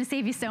 seconds is gonna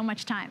save you so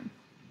much time.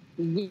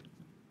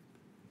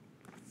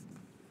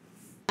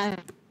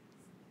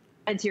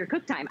 To your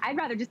cook time. I'd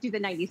rather just do the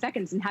 90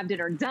 seconds and have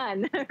dinner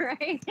done,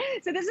 right?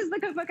 So this is the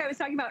cookbook I was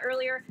talking about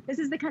earlier. This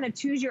is the kind of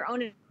choose your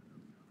own.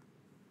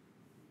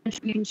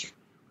 You can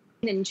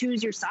and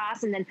choose your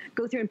sauce and then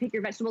go through and pick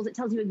your vegetables. It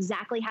tells you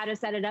exactly how to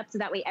set it up so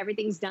that way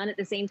everything's done at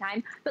the same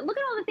time. But look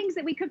at all the things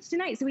that we cooked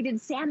tonight. So we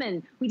did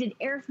salmon, we did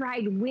air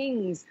fried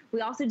wings.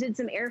 We also did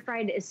some air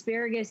fried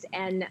asparagus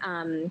and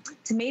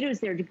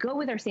tomatoes there to go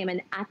with our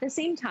salmon at the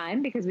same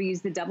time because we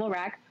used the double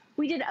rack.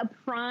 We did a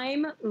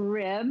prime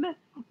rib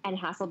and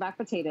Hasselback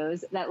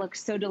potatoes that look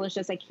so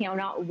delicious. I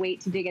cannot wait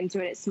to dig into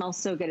it. It smells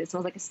so good. It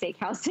smells like a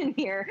steakhouse in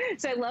here.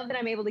 So I love that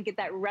I'm able to get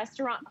that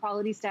restaurant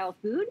quality style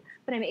food,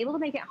 but I'm able to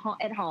make it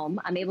at home.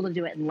 I'm able to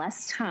do it in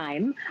less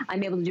time.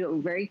 I'm able to do it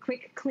with very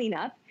quick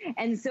cleanup.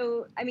 And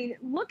so, I mean,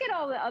 look at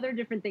all the other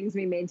different things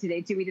we made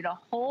today too. We did a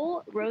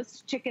whole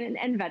roast chicken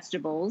and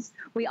vegetables.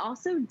 We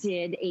also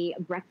did a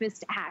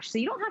breakfast hash. So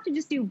you don't have to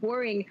just do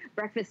boring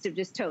breakfast of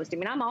just toast. I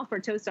mean, I'm all for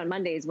toast on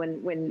Mondays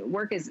when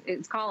work is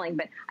calling,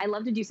 but I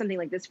love to do something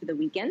like this for the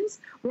weekends.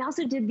 We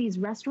also did these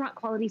restaurant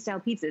quality style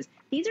pizzas.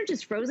 These are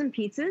just frozen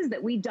pizzas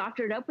that we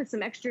doctored up with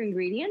some extra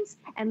ingredients,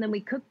 and then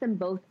we cooked them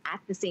both at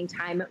the same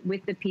time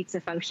with the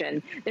pizza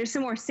function. There's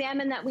some more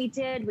salmon that we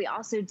did. We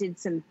also did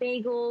some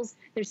bagels.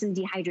 There's some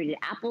dehydrated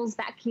apples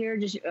back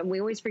here. We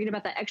always forget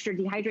about that extra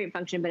dehydrate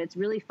function, but it's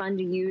really fun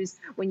to use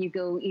when you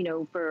go,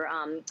 for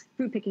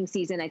fruit picking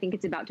season. I think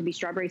it's about to be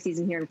strawberry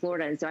season here in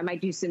Florida, and so I might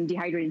do some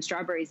dehydrated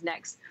strawberries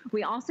next.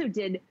 We also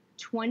did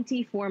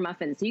 24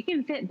 muffins. So you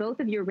can fit both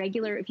of your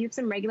regular, if you have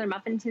some regular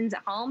muffin tins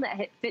at home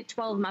that fit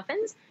 12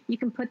 muffins, you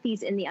can put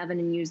these in the oven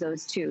and use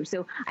those too.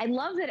 So I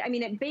love that. I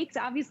mean, it bakes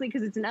obviously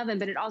because it's an oven,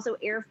 but it also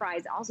air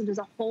fries. It also does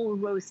a whole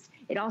roast.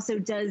 It also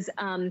does,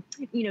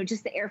 you know,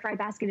 just the air fry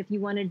basket if you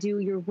want to do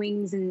your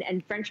wings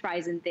and French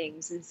fries and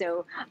things. And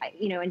so,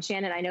 you know, and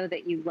Shannon, I know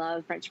that you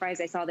love French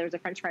fries. I saw there was a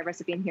French fry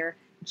recipe in here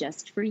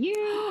just for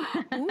you.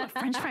 Ooh, a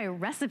French fry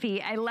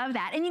recipe. I love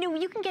that. And you know,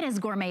 you can get as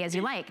gourmet as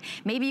you like.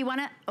 Maybe you want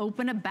to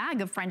open a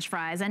bag of French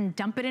fries and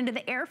dump it into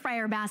the air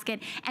fryer basket,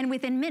 and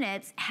within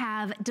minutes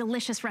have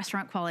delicious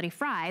restaurant quality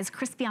fries,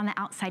 crispy on the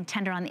outside,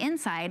 tender on the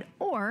inside.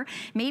 Or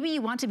maybe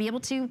you want to be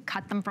able to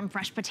cut them from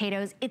fresh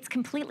potatoes. It's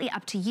completely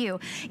up to you.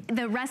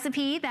 The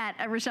recipe that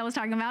Rochelle was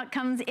talking about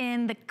comes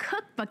in the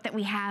cookbook that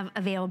we have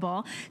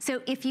available.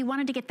 So if you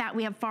wanted to get that,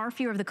 we have far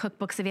fewer of the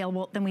cookbooks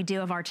available than we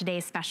do of our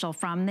today's special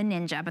from the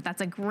Ninja, but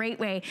that's a great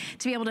way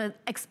to be able to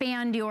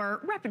expand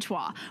your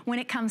repertoire when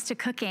it comes to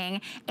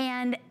cooking.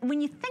 And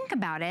when you think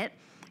about it,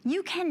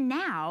 you can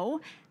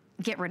now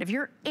get rid of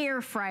your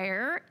air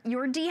fryer,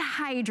 your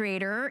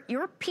dehydrator,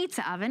 your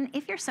pizza oven.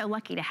 If you're so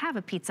lucky to have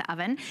a pizza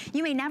oven,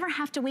 you may never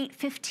have to wait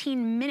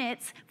 15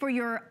 minutes for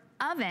your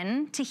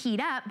oven to heat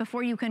up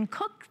before you can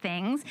cook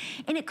things,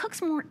 and it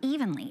cooks more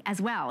evenly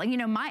as well. And you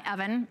know, my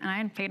oven, and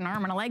I paid an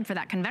arm and a leg for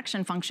that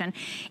convection function,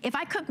 if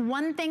I cook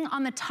one thing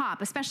on the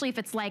top, especially if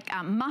it's like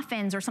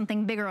muffins or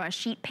something bigger, or a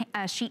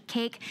sheet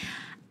cake,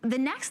 the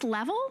next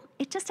level,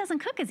 it just doesn't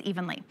cook as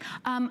evenly.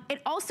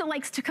 It also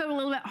likes to cook a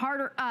little bit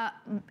harder,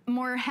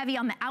 more heavy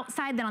on the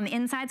outside than on the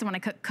inside. So when I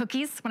cook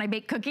cookies, when I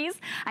bake cookies,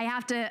 I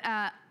have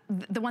to,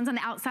 the ones on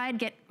the outside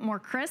get more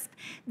crisp.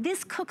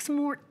 This cooks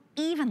more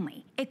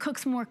evenly. It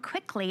cooks more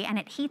quickly, and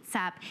it heats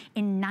up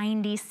in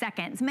 90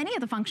 seconds. Many of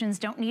the functions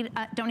don't need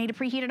to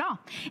preheat at all.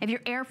 If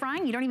you're air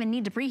frying, you don't even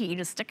need to preheat. You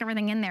just stick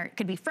everything in there. It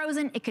could be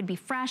frozen, it could be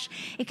fresh,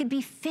 it could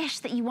be fish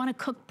that you want to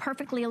cook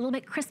perfectly, a little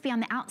bit crispy on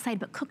the outside,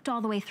 but cooked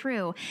all the way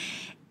through.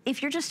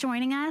 If you're just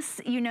joining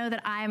us, you know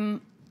that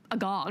I'm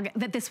agog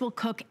that this will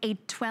cook a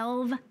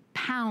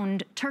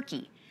 12-pound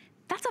turkey.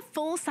 That's a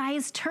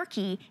full-size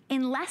turkey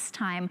in less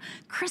time,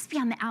 crispy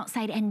on the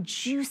outside and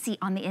juicy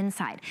on the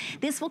inside.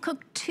 This will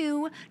cook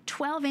 2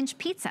 12-inch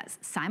pizzas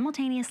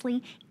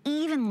simultaneously,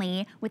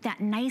 evenly, with that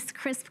nice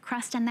crisp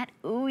crust and that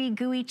ooey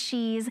gooey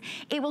cheese.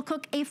 It will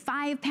cook a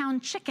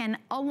 5-pound chicken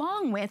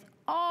along with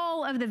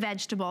all of the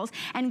vegetables.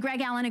 And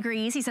Greg Allen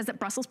agrees. He says that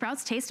Brussels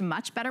sprouts taste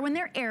much better when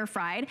they're air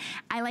fried.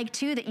 I like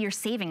too that you're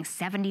saving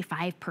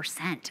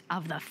 75%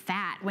 of the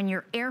fat when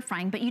you're air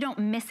frying, but you don't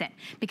miss it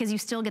because you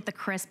still get the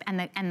crisp and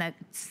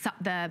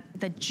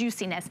the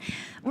juiciness.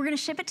 We're gonna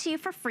ship it to you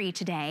for free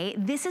today.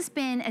 This has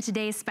been a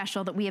today's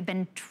special that we have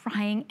been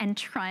trying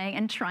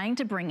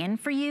to bring in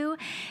for you.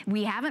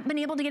 We haven't been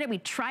able to get it. We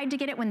tried to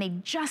get it when they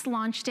just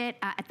launched it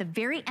at the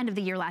very end of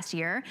the year last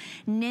year.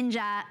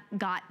 Ninja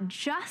got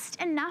just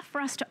enough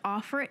for us to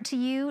offer it to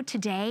you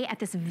today at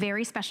this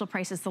very special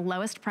price. It's the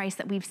lowest price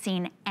that we've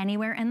seen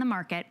anywhere in the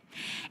market.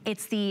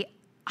 It's the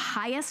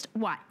highest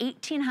watt,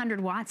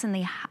 1800 watts, and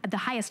the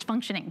highest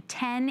functioning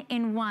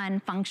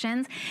 10-in-1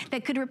 functions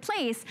that could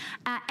replace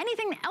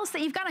anything else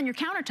that you've got on your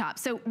countertop.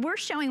 So we're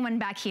showing one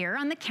back here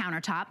on the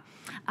countertop.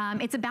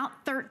 It's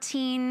about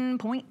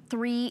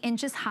 13.3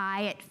 inches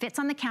high. It fits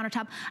on the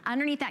countertop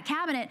underneath that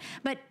cabinet,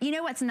 but you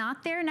know what's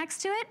not there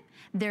next to it?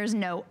 There's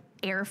no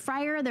air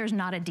fryer, there's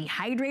not a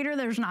dehydrator,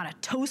 there's not a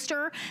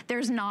toaster,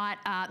 there's not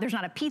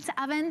a pizza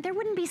oven. There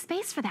wouldn't be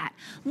space for that.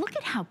 Look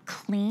at how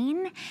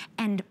clean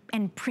and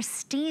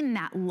pristine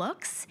that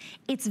looks.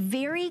 It's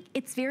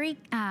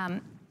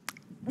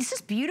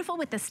just beautiful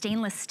with the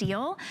stainless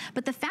steel,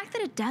 but the fact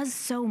that it does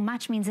so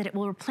much means that it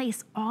will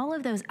replace all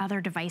of those other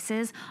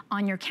devices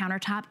on your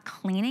countertop,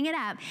 cleaning it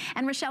up.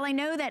 And Rochelle, I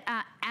know that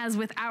as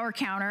with our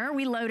counter,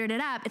 we loaded it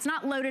up. It's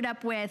not loaded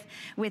up with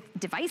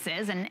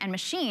devices and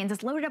machines,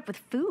 it's loaded up with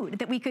food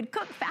that we could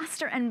cook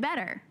faster and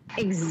better.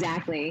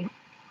 Exactly.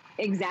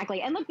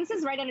 Exactly. And look, this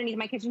is right underneath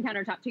my kitchen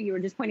countertop too. You were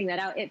just pointing that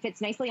out. It fits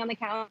nicely on the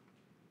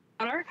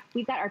counter.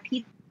 We've got our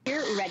pizza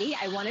here ready.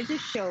 I wanted to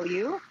show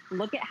you.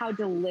 Look at how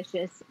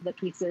delicious the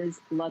pizzas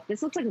look.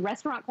 This looks like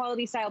restaurant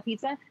quality style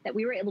pizza that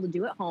we were able to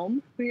do at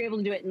home. We were able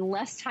to do it in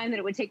less time than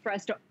it would take for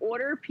us to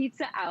order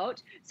pizza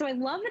out. So I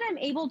love that I'm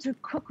able to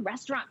cook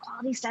restaurant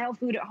quality style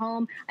food at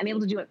home. I'm able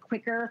to do it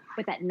quicker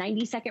with that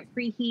 90-second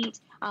preheat.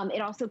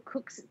 It also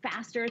cooks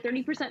faster,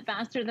 30%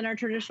 faster than our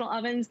traditional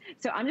ovens.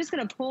 So I'm just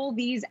gonna pull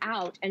these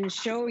out and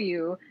show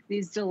you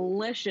these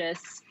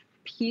delicious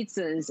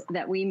pizzas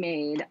that we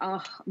made.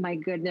 Oh my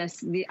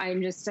goodness.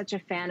 I'm just such a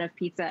fan of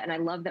pizza, and I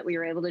love that we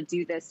were able to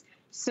do this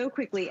so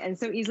quickly and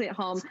so easily at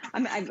home.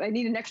 I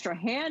need an extra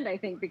hand, I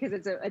think, because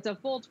it's a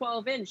full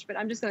 12-inch, but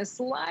I'm just going to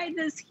slide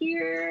this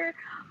here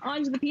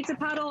onto the pizza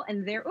paddle,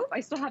 and there, oh, I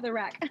still have the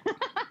rack.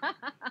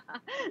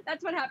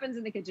 That's what happens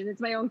in the kitchen.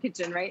 It's my own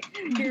kitchen, right?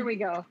 Here we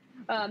go.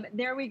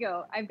 There we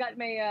go. I've got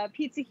my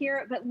pizza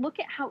here, but look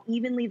at how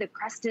evenly the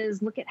crust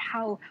is. Look at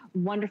how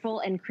wonderful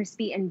and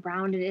crispy and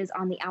browned it is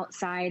on the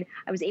outside.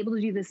 I was able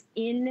to do this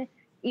in,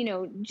 you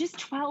know, just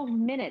 12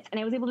 minutes, and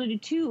I was able to do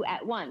 2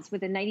 at once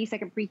with a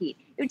 90-second preheat.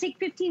 It would take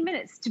 15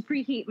 minutes to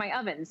preheat my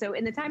oven. So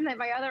in the time that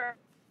my other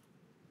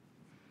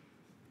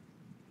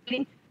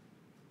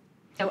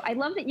So I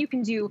love that you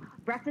can do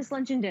breakfast,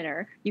 lunch, and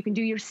dinner. You can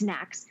do your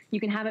snacks. You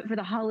can have it for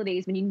the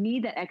holidays when you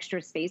need that extra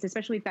space,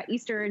 especially we've got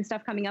Easter and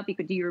stuff coming up. You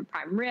could do your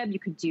prime rib. You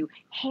could do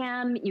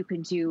ham. You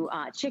could do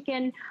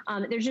chicken.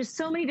 There's just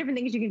so many different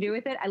things you can do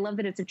with it. I love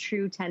that it's a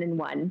true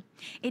 10-in-1.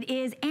 It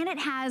is, and it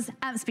has,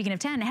 speaking of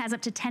 10, it has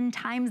up to 10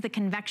 times the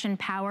convection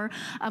power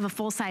of a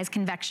full-size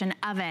convection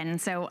oven.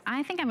 So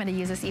I think I'm gonna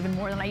use this even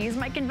more than I use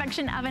my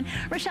convection oven.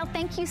 Rochelle,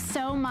 thank you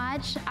so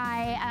much.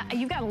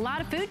 You've got a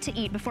lot of food to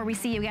eat before we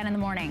see you again in the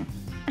morning.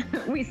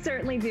 We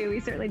certainly do. We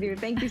certainly do.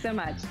 Thank you so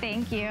much.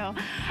 Thank you.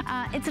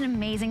 It's an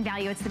amazing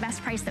value. It's the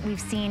best price that we've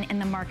seen in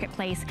the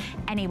marketplace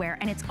anywhere,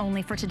 and it's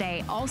only for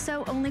today.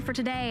 Also only for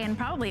today, and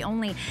probably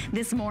only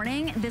this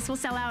morning. This will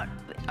sell out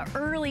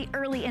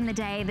early in the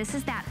day. This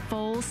is that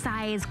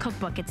full-size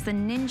cookbook. It's the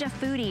Ninja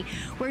Foodie,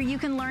 where you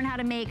can learn how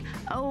to make,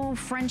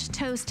 French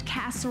toast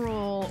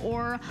casserole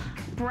or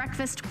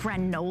breakfast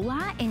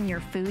granola in your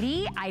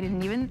Foodie. I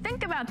didn't even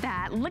think about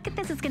that. Look at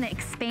this. It's going to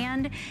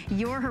expand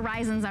your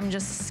horizons. I'm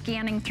just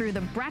scanning through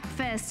the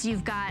breakfast.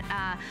 You've got,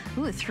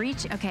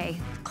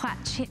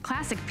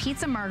 classic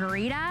pizza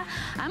margarita.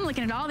 I'm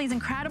looking at all these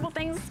incredible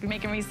things. It's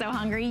making me so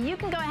hungry. You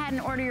can go ahead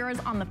and order yours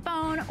on the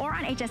phone or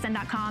on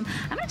hsn.com.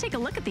 I'm going to take a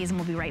look at these and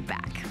we'll be right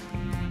back.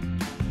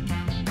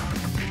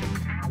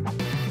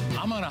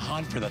 I'm on a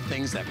hunt for the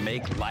things that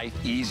make life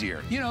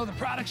easier. You know, the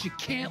products you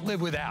can't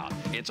live without.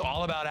 It's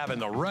all about having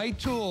the right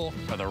tool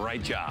for the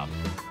right job.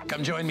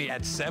 Come join me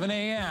at 7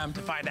 a.m.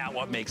 to find out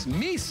what makes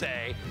me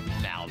say,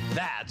 now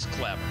that's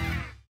clever.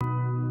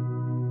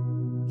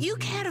 You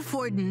can't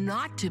afford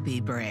not to be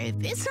brave.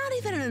 It's not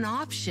even an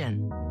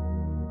option.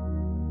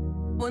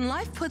 When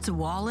life puts a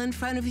wall in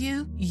front of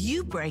you,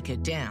 you break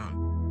it down.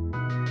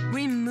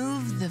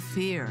 Remove the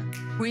fear.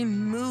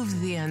 Remove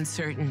the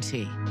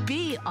uncertainty.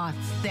 Be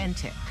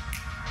authentic.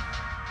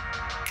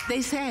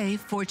 They say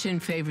fortune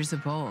favors the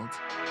bold.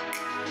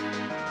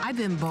 I've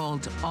been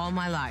bold all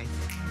my life,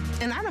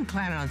 and I don't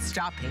plan on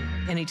stopping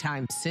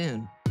anytime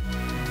soon.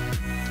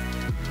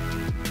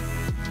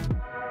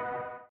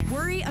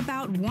 Worry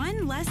about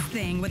one less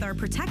thing with our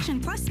Protection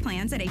Plus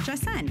plans at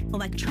HSN.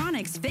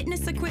 Electronics,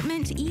 fitness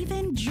equipment,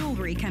 even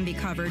jewelry can be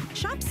covered.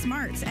 Shop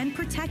smart and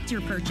protect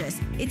your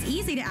purchase. It's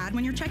easy to add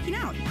when you're checking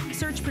out.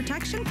 Search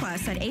Protection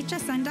Plus at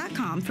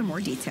hsn.com for more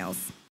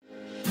details.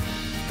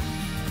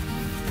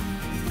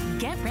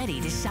 Get ready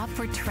to shop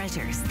for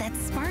treasures that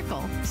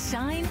sparkle,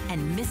 shine,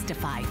 and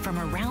mystify from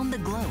around the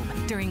globe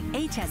during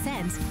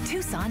HSN's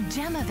Tucson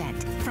Gem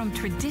Event. From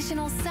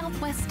traditional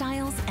Southwest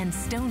styles and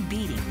stone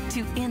beading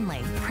to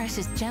inlay,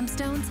 precious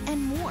gemstones,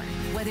 and more.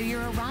 Whether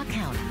you're a rock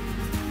hound,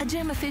 a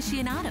gem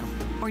aficionado,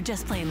 or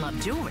just plain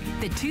love jewelry,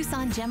 the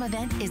Tucson Gem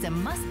Event is a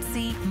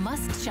must-see,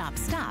 must-shop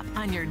stop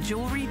on your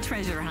jewelry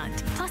treasure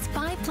hunt. Plus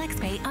 5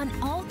 FlexPay on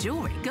all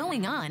jewelry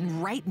going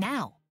on right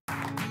now.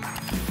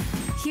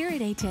 Here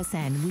at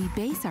HSN, we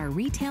base our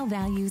retail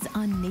values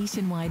on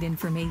nationwide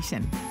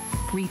information.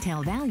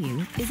 Retail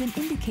value is an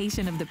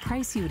indication of the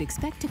price you would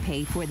expect to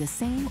pay for the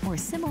same or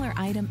similar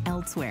item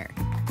elsewhere,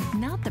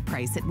 not the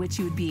price at which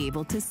you would be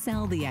able to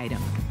sell the item.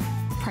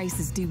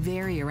 Prices do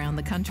vary around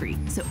the country,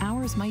 so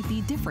ours might be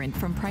different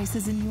from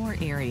prices in your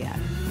area.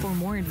 For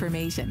more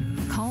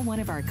information, call one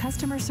of our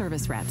customer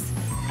service reps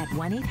at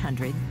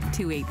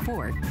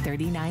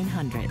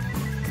 1-800-284-3900.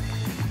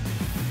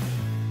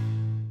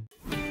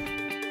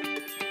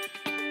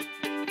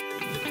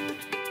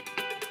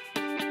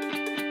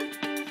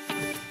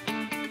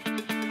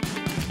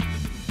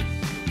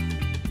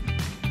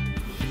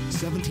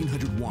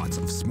 Watts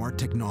of smart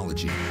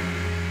technology,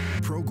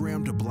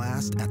 programmed to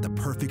blast at the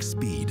perfect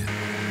speed,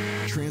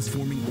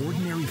 transforming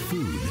ordinary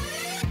food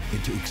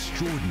into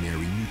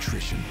extraordinary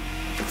nutrition.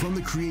 From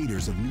the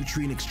creators of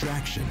nutrient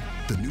extraction,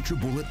 the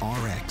NutriBullet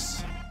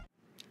RX.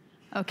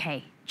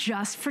 Okay,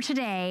 just for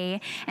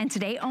today, and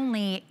today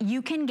only,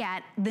 you can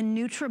get the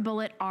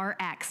NutriBullet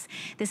RX.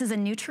 This is a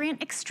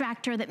nutrient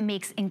extractor that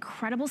makes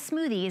incredible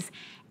smoothies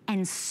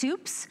and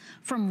soups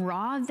from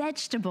raw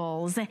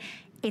vegetables.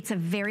 It's a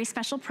very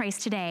special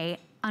price today,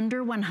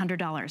 under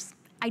 $100.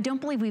 I don't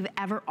believe we've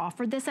ever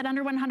offered this at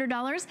under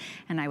 $100,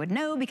 and I would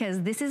know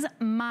because this is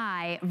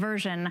my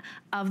version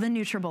of the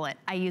NutriBullet.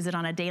 I use it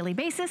on a daily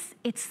basis.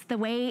 It's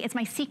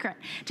my secret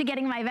to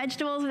getting my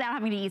vegetables without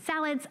having to eat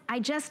salads. I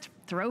just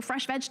throw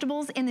fresh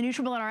vegetables in the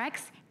NutriBullet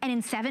RX, and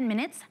in 7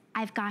 minutes,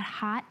 I've got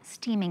hot,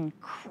 steaming,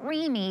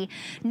 creamy,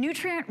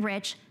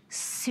 nutrient-rich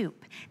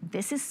soup.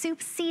 This is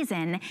soup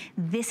season.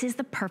 This is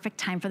the perfect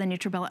time for the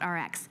NutriBullet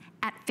RX.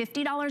 At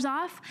 $50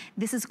 off,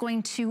 this is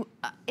going to,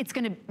 it's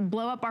gonna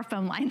blow up our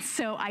phone lines.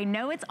 So I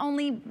know it's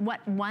only, what,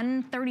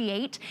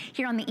 $138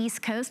 here on the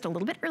East Coast, a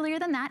little bit earlier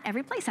than that,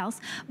 every place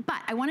else.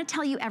 But I wanna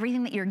tell you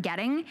everything that you're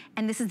getting,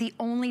 and this is the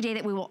only day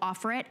that we will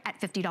offer it at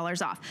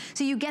 $50 off.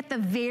 So you get the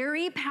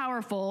very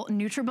powerful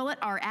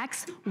NutriBullet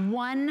RX,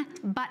 one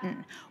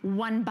button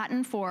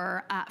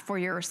for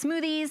your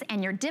smoothies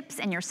and your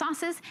dips and your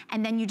sauces,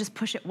 and then you just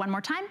push it one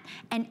more time,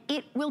 and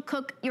it will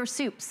cook your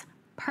soups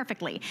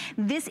perfectly.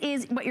 This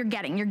is what you're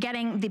getting. You're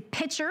getting the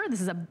pitcher. This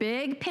is a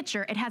big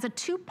pitcher. It has a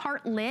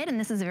 2-part lid, and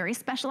this is a very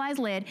specialized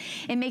lid.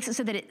 It makes it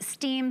so that it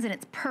steams and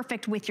it's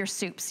perfect with your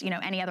soups. You know,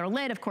 any other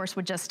lid, of course,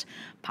 would just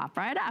pop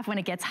right off when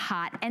it gets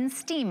hot and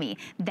steamy.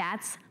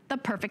 That's the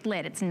perfect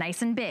lid. It's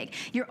nice and big.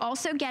 You're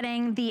also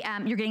getting the,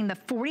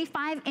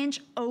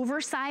 45-inch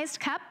oversized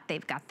cup.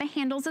 They've got the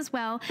handles as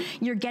well.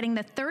 You're getting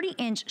the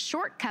 30-inch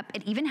short cup.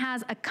 It even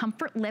has a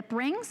comfort lip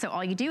ring. So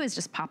all you do is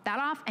just pop that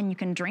off and you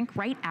can drink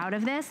right out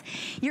of this.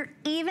 You're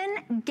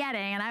even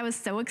getting, and I was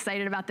so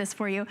excited about this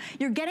for you,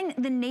 you're getting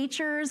the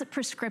Nature's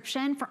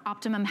Prescription for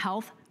Optimum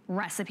Health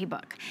recipe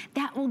book.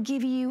 That will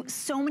give you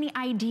so many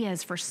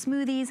ideas for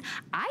smoothies.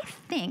 I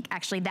think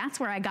actually that's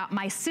where I got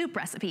my soup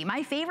recipe.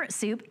 My favorite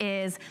soup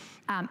is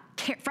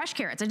fresh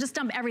carrots. I just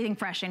dump everything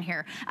fresh in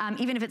here,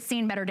 even if it's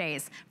seen better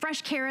days.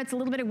 Fresh carrots, a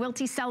little bit of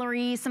wilty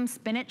celery, some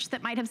spinach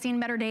that might have seen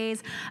better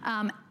days,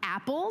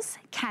 apples,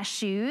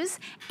 cashews,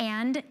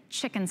 and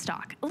chicken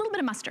stock. A little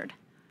bit of mustard.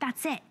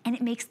 That's it, and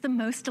it makes the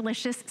most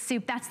delicious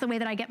soup. That's the way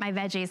that I get my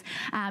veggies.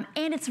 And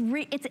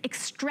it's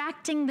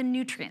extracting the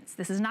nutrients.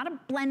 This is not a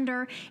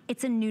blender,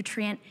 it's a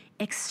nutrient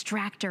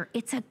extractor.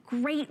 It's a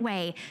great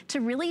way to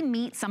really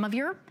meet some of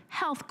your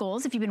health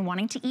goals. If you've been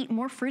wanting to eat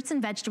more fruits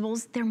and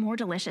vegetables, they're more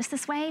delicious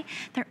this way.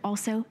 They're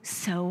also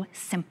so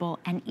simple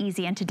and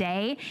easy. And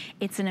today,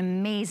 it's an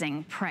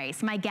amazing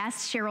price. My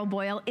guest, Cheryl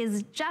Boyle,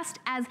 is just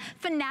as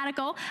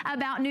fanatical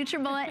about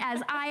NutriBullet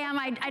as I am.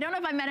 I don't know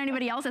if I've met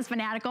anybody else as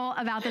fanatical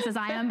about this as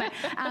I am, but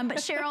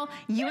Cheryl,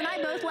 you and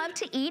I both love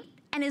to eat.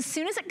 And as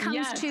soon as it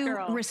comes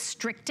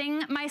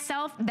restricting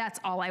myself, that's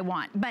all I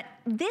want. But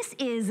this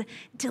is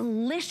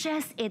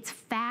delicious, it's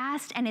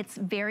fast, and it's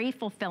very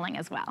fulfilling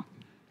as well.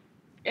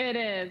 It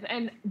is,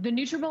 and the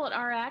NutriBullet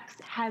RX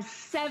has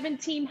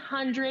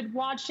 1,700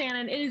 watts,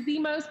 Shannon. It is the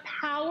most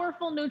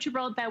powerful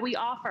NutriBullet that we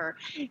offer.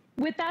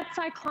 With that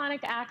cyclonic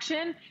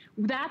action,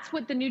 that's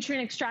what the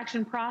nutrient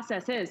extraction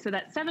process is. So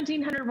that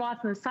 1,700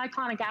 watts and the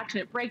cyclonic action,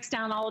 it breaks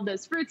down all of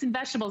those fruits and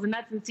vegetables and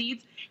nuts and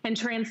seeds and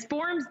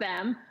transforms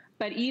them.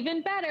 But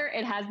even better,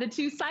 it has the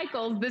 2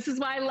 cycles. This is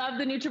why I love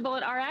the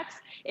NutriBullet RX.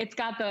 It's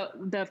got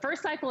the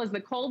first cycle is the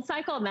cold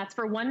cycle, and that's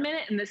for 1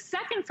 minute. And the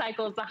second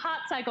cycle is the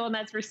hot cycle, and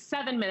that's for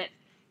 7 minutes.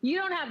 You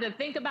don't have to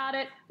think about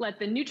it. Let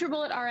the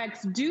NutriBullet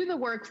RX do the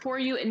work for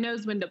you. It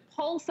knows when to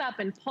pulse up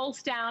and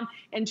pulse down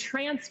and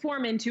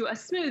transform into a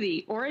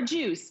smoothie or a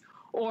juice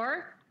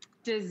or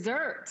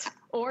dessert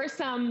or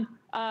some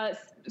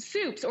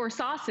soups or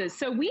sauces.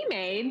 So we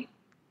made,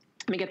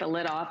 let me get the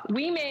lid off.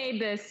 We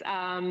made this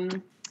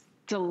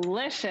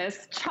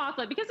delicious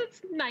chocolate, because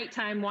it's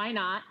nighttime, why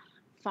not,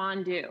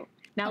 fondue.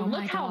 Now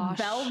look how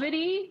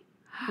velvety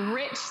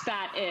rich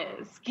that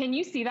is. Can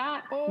you see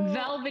that?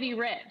 Velvety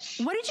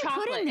rich. What did you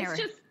put in there?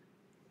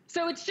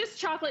 It's just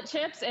chocolate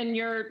chips and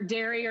your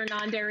dairy or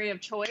non-dairy of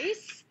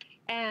choice,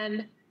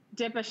 and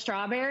dip a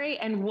strawberry,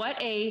 and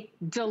what a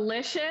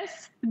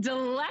delicious,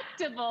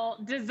 delectable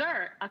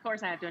dessert. Of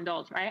course I have to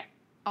indulge, right?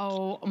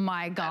 Oh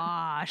my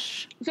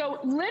gosh. So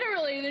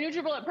literally the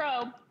NutriBullet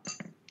Pro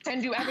can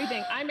do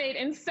everything. I made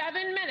in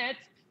 7 minutes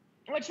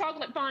a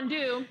chocolate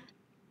fondue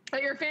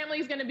that your family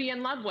is going to be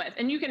in love with.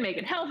 And you can make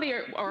it healthy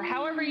or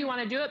however you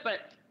want to do it,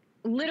 but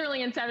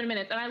literally in 7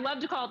 minutes. And I love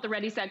to call it the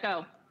ready, set,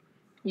 go.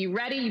 You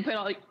ready, you put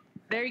all,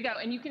 there you go.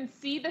 And you can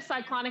see the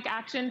cyclonic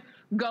action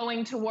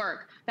going to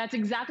work. That's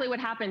exactly what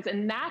happens.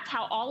 And that's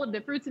how all of the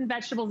fruits and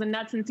vegetables and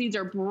nuts and seeds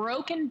are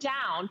broken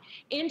down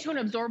into an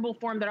absorbable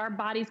form that our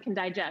bodies can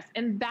digest.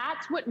 And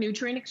that's what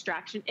nutrient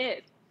extraction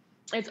is.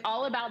 It's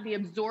all about the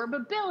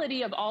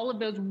absorbability of all of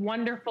those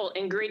wonderful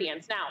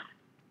ingredients. Now,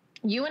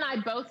 you and I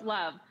both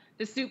love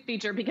the soup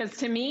feature, because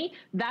to me,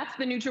 that's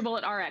the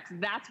NutriBullet RX.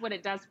 That's what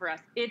it does for us.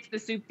 It's the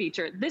soup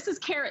feature. This is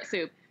carrot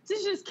soup. This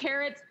is just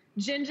carrots,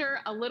 ginger,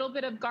 a little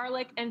bit of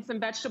garlic, and some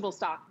vegetable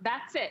stock.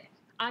 That's it.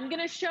 I'm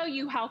going to show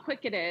you how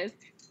quick it is.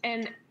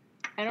 And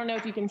I don't know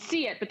if you can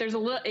see it, but there's a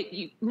little,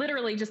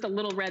 literally just a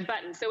little red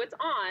button. So it's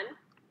on,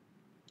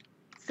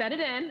 set it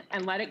in,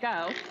 and let it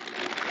go.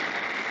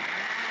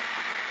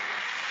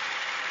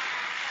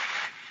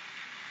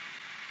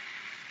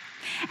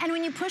 And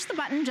when you push the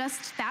button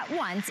just that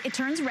once, it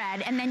turns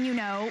red, and then you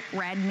know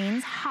red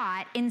means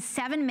hot. In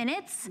 7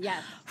 minutes,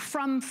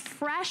 from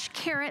fresh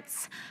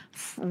carrots,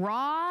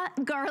 raw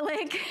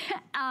garlic,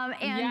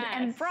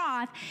 and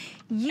broth,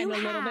 you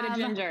have a little bit of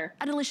ginger.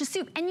 A delicious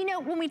soup. And you know,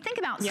 when we think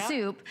about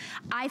soup,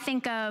 I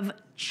think of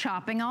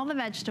chopping all the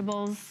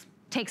vegetables.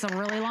 Takes a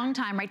really long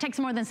time, right? Takes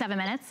more than 7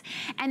 minutes.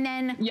 And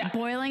then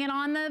boiling it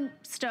on the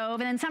stove,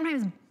 and then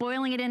sometimes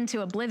boiling it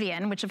into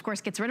oblivion, which of course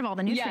gets rid of all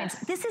the nutrients.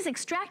 This is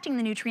extracting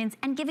the nutrients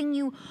and giving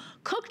you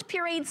cooked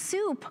pureed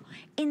soup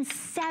in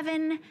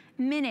 7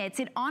 minutes.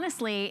 It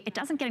honestly, it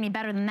doesn't get any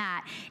better than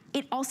that.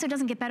 It also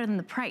doesn't get better than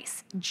the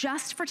price.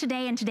 Just for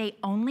today and today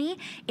only,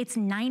 it's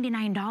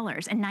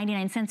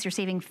 $99.99. You're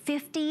saving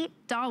 $50.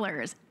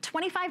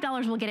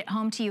 $25 will get it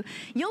home to you.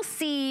 You'll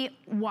see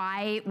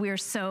why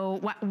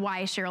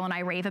why Cheryl and I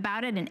rave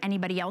about it, and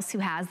anybody else who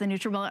has the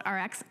NutriBullet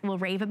RX will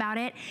rave about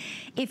it.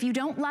 If you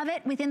don't love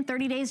it, within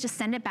 30 days, just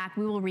send it back.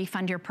 We will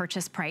refund your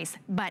purchase price.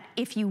 But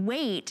if you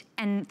wait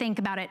and think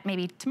about it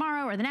maybe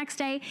tomorrow or the next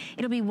day,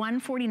 it'll be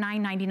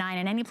 $149.99,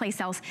 and any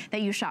place else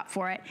that you shop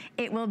for it,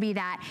 it will be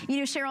that. You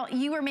know, Cheryl,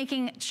 you were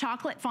making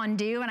chocolate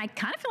fondue, and I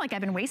kind of feel like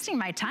I've been wasting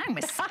my time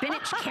with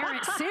spinach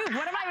carrot soup.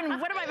 What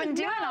have I been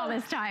doing all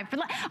this time?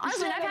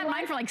 Honestly, I've had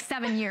mine for like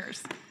 7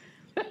 years.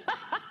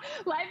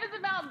 Life is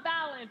about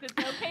balance. It's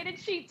okay to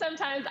cheat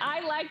sometimes. I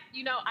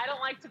don't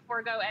like to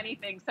forego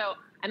anything. So,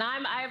 and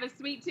I have a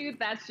sweet tooth.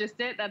 That's just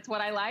it. That's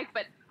what I like.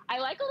 But I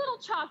like a little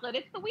chocolate.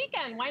 It's the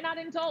weekend. Why not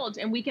indulge?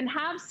 And we can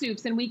have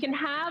soups and we can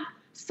have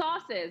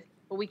sauces,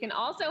 but we can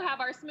also have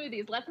our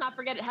smoothies. Let's not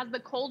forget it has the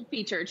cold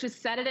feature.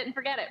 Just set it and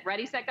forget it.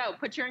 Ready, set, go.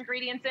 Put your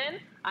ingredients in.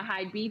 I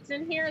hide beets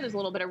in here. There's a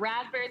little bit of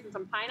raspberries and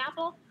some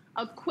pineapple.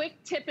 A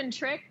quick tip and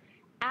trick.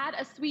 Add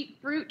a sweet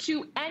fruit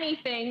to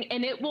anything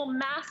and it will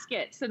mask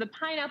it. So the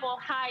pineapple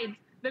hides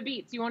the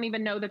beets. You won't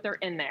even know that they're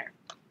in there.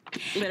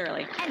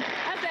 Literally. And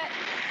that's it.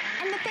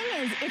 And the thing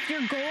is, if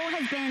your goal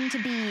has been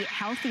to be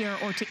healthier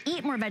or to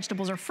eat more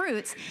vegetables or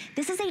fruits,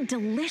 this is a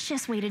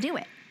delicious way to do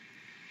it.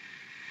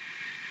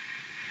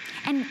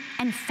 And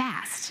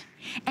fast.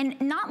 And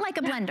not like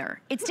a blender.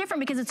 It's different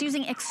because it's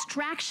using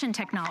extraction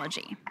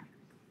technology.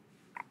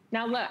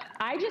 Now look,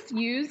 I just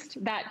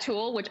used that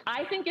tool, which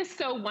I think is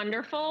so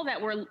wonderful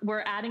that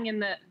we're adding in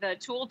the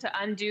tool to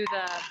undo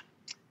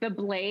the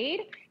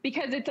blade,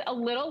 because it's a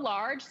little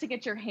large to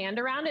get your hand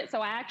around it.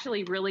 So I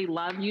actually really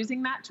love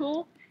using that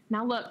tool.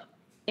 Now look,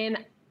 in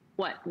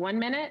 1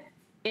 minute,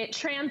 it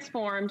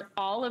transformed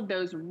all of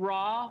those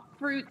raw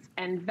fruits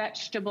and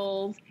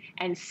vegetables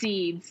and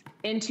seeds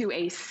into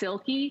a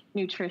silky,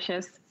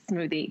 nutritious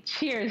smoothie.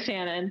 Cheers,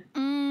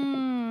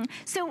 Shannon.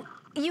 So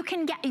you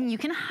can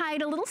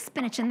hide a little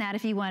spinach in that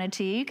if you wanted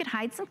to. You could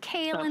hide some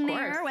kale in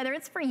there, whether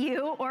it's for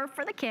you or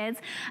for the kids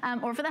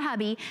or for the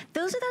hubby.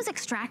 Those are those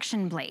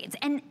extraction blades,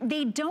 and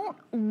they don't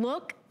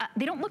look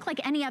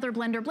like any other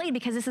blender blade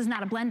because this is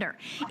not a blender.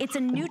 It's a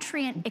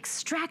nutrient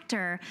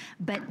extractor,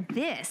 but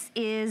this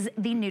is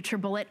the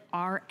NutriBullet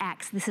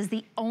RX. This is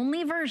the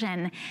only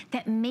version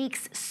that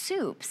makes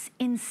soups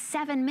in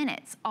 7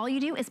 minutes. All you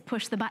do is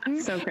push the button,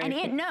 and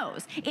it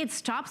knows. It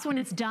stops when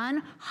it's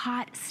done.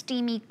 Hot,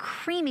 steamy,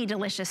 creamy,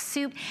 delicious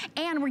soup,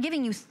 and we're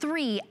giving you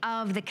 3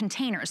 of the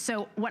containers.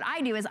 So what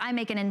I do is I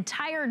make an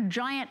entire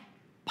giant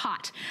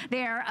pot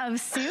there of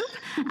soup.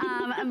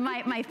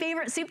 My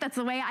favorite soup, that's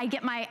the way I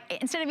get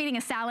instead of eating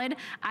a salad,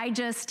 I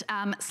just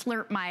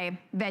slurp my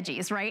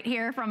veggies right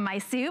here from my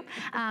soup.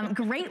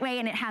 Great way,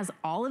 and it has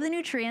all of the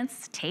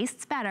nutrients,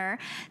 tastes better.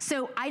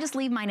 So I just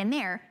leave mine in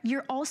there.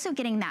 You're also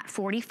getting that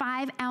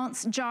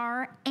 45-ounce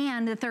jar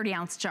and the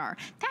 30-ounce jar.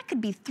 That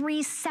could be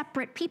 3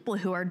 separate people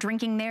who are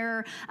drinking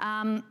their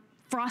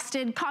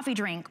frosted coffee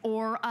drink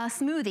or a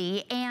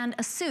smoothie and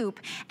a soup,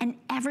 and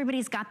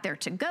everybody's got their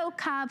to-go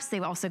cups.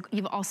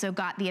 You've also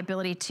got the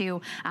ability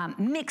to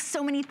mix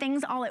so many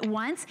things all at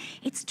once.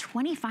 It's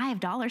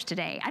 $25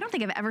 today. I don't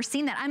think I've ever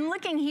seen that. I'm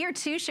looking here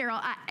too,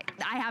 Cheryl.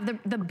 I have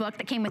the book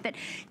that came with it.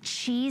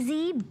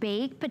 Cheesy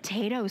baked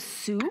potato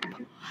soup.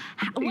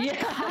 What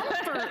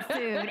comfort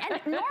food.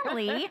 And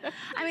normally,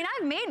 I mean,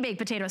 I've made baked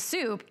potato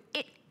soup.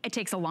 It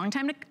takes a long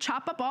time to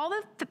chop up all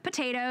the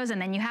potatoes,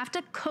 and then you have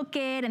to cook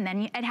it, and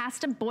then it has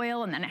to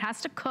boil, and then it has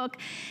to cook.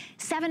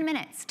 7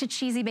 minutes to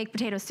cheesy baked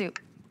potato soup.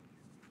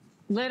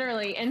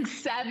 Literally, in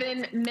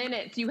 7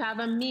 minutes, you have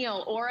a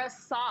meal or a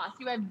sauce.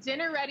 You have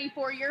dinner ready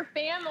for your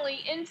family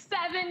in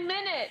 7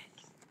 minutes.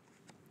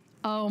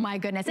 Oh my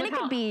goodness. And it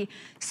could be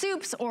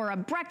soups or a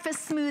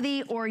breakfast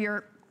smoothie or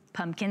your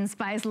pumpkin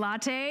spice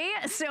latte.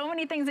 So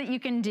many things that you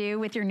can do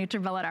with your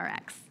NutriBullet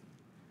RX.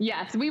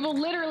 Yes, we will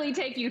literally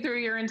take you through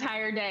your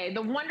entire day.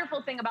 The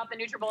wonderful thing about the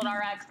NutriBullet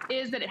RX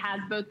is that it has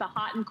both the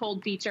hot and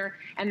cold feature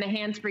and the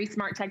hands-free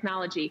smart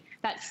technology.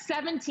 That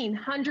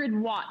 1700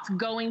 watts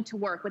going to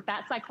work with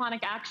that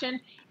cyclonic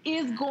action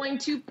is going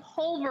to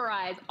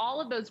pulverize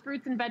all of those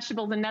fruits and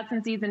vegetables and nuts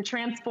and seeds and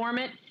transform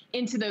it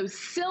into those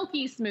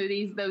silky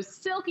smoothies, those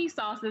silky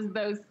sauces,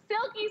 those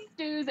silky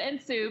stews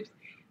and soups.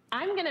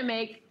 I'm gonna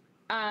make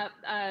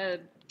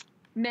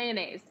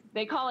mayonnaise.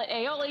 They call it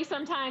aioli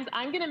sometimes.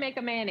 I'm gonna make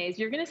a mayonnaise.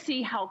 You're gonna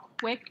see how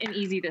quick and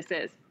easy this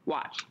is.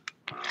 Watch.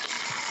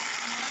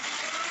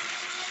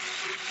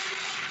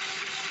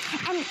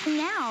 And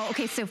now,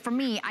 okay, so for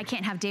me, I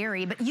can't have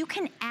dairy, but you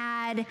can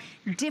add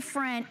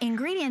different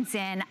ingredients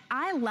in.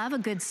 I love a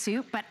good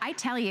soup, but I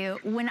tell you,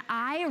 when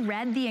I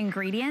read the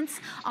ingredients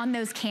on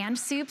those canned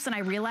soups and I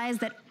realized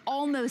that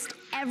almost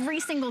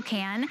every single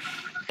can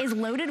is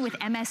loaded with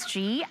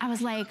MSG, I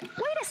was like,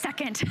 wait a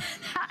second.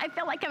 I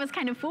felt like I was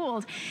kind of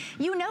fooled.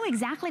 You know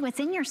exactly what's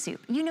in your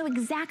soup. You know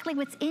exactly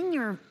what's in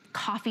your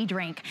coffee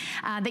drink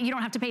that you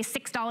don't have to pay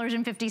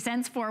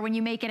 $6.50 for when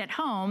you make it at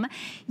home.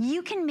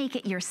 You can make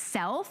it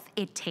yourself.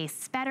 It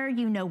tastes better.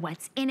 You know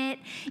what's in it.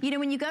 You know,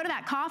 when you go to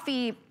that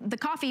the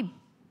coffee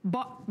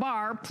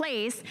bar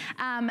place,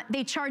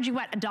 they charge you,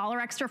 what,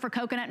 $1 extra for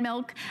coconut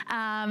milk,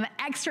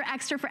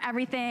 extra for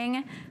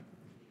everything.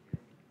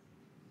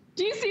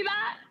 Do you see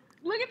that?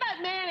 Look at that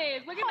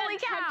mayonnaise. Look at that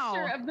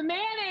texture of the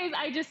mayonnaise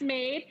I just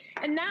made.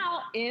 And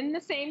now in the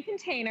same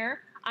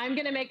container, I'm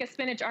gonna make a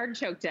spinach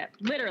artichoke dip.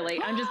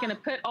 Literally, I'm just gonna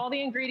put all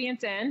the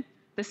ingredients in,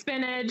 the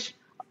spinach,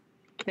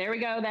 there we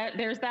go,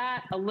 there's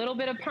that, a little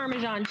bit of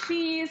Parmesan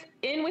cheese,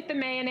 in with the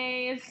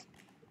mayonnaise,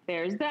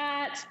 there's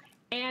that,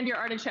 and your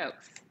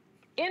artichokes.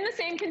 In the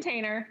same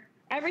container,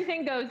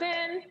 everything goes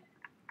in,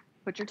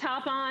 put your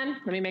top on,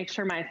 let me make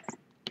sure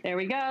there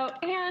we go,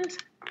 and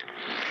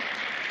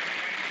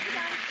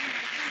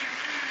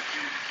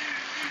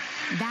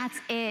that's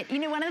it. You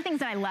know, one of the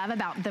things that I love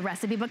about the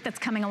recipe book that's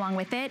coming along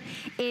with it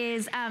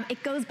is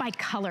it goes by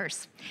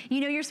colors.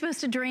 You know, you're supposed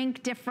to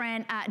drink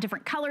different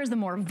colors, the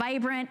more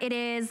vibrant it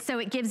is. So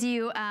it gives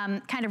you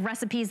kind of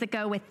recipes that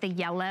go with the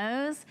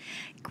yellows,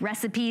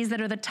 recipes that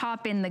are the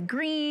top in the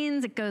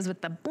greens. It goes with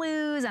the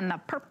blues and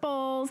the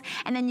purples.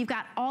 And then you've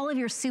got all of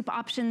your soup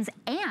options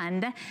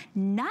and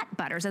nut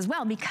butters as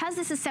well. Because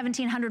this is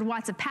 1700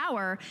 watts of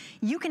power,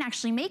 you can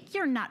actually make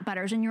your nut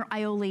butters and your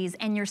aiolis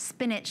and your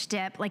spinach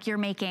dip like you're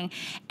making.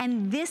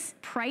 And this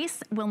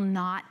price will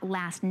not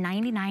last.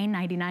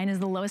 $99.99 is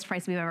the lowest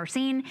price we've ever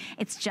seen.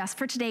 It's just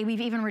for today. We've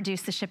even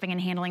reduced the shipping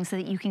and handling so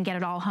that you can get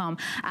it all home.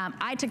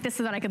 I took this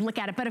so that I could look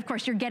at it, but of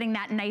course you're getting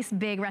that nice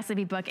big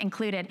recipe book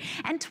included.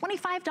 And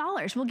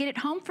 $25 will get it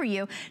home for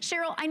you.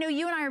 Cheryl, I know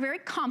you and I are very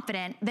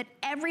confident that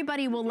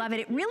everybody will love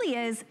it. It really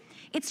is.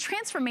 It's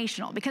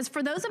transformational because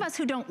for those of us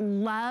who don't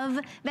love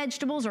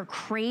vegetables or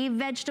crave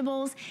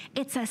vegetables,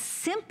 it's a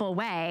simple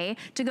way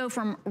to go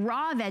from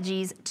raw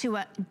veggies to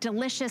a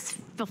delicious,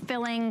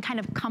 fulfilling kind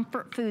of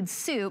comfort food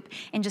soup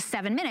in just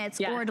 7 minutes,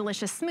 or a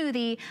delicious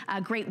smoothie, a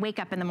great wake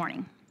up in the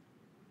morning.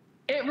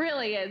 It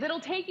really is. It'll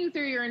take you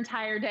through your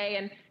entire day.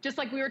 And just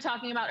like we were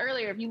talking about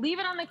earlier, if you leave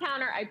it on the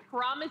counter, I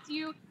promise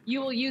you,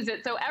 you will use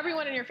it. So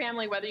everyone in your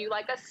family, whether you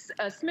like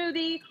a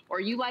smoothie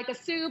or you like a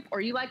soup or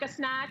you like a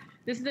snack,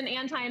 this is an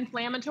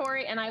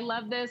anti-inflammatory. And I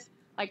love this.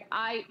 Like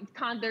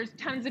there's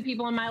tons of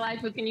people in my life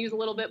who can use a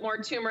little bit more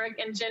turmeric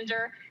and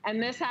ginger.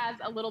 And this has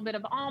a little bit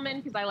of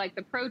almond because I like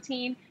the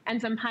protein,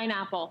 and some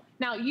pineapple.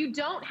 Now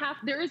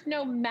there is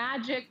no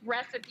magic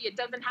recipe. It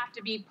doesn't have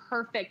to be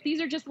perfect.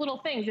 These are just little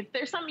things. If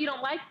there's something you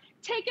don't like,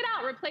 take it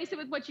out, replace it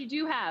with what you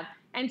do have.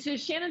 And to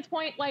Shannon's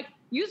point, like,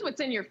 use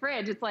what's in your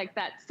fridge. It's like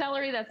that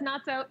celery that's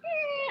not so,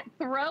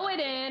 throw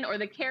it in, or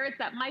the carrots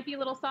that might be a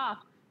little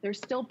soft. They're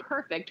still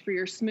perfect for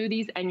your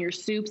smoothies and your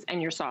soups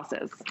and your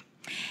sauces.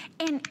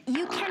 And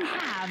you can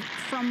have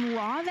from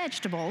raw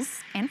vegetables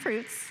and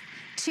fruits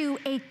to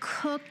a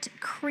cooked,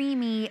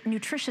 creamy,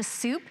 nutritious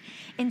soup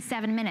in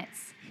 7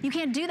 minutes. You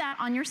can't do that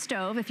on your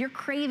stove. If you're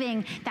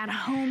craving that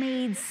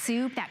homemade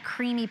soup, that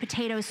creamy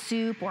potato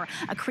soup or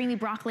a creamy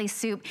broccoli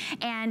soup,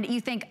 and you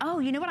think, oh,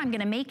 you know what, I'm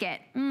gonna make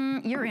it,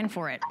 you're in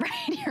for it,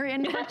 right? You're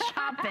in for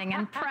chopping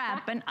and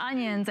prep and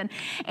onions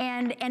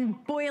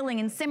and boiling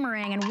and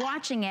simmering and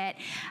watching it.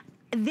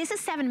 This is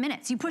 7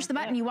 minutes. You push the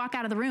button, you walk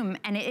out of the room,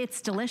 and it's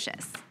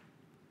delicious.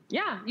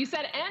 Yeah, you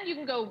said, and you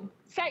can go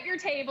set your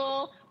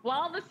table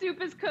while the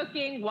soup is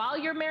cooking, while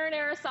your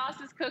marinara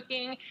sauce is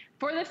cooking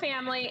for the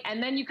family,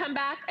 and then you come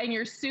back and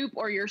your soup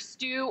or your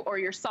stew or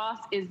your sauce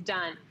is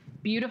done.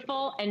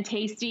 Beautiful and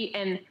tasty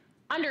in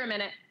under a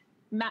minute.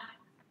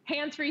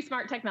 Hands-free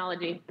smart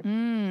technology.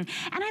 And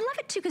I love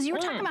it too, because you were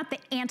talking about the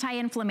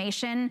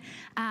anti-inflammation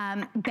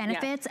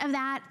benefits of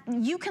that.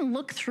 You can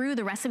look through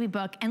the recipe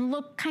book and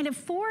look kind of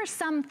for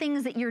some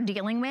things that you're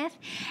dealing with,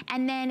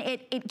 and then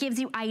it gives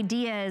you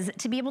ideas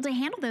to be able to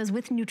handle those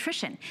with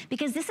nutrition,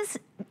 because this is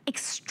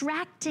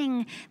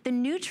extracting the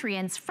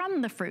nutrients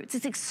from the fruits.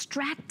 It's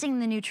extracting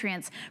the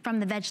nutrients from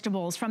the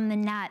vegetables, from the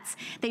nuts,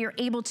 that you're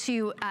able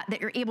to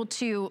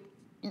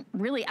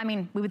really, I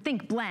mean, we would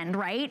think blend,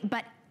 right?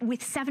 But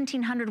with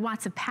 1700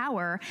 watts of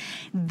power,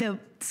 the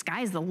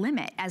sky's the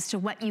limit as to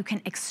what you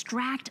can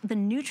extract the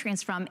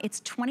nutrients from.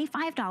 It's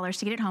 $25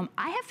 to get it home.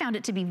 I have found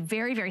it to be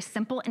very, very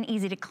simple and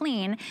easy to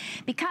clean,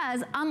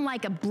 because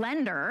unlike a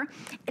blender,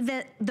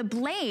 the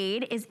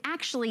blade is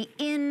actually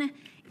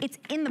it's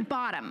in the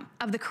bottom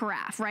of the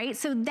carafe, right?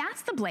 So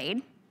that's the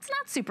blade. It's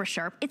not super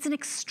sharp. It's an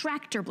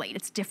extractor blade.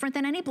 It's different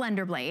than any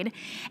blender blade.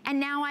 And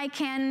now I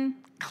can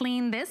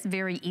clean this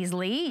very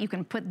easily. You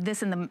can put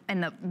this in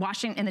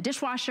the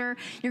dishwasher.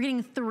 You're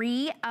getting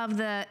three of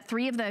the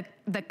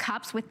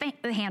cups with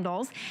the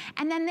handles.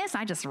 And then this,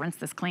 I just rinse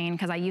this clean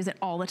because I use it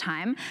all the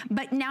time.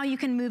 But now you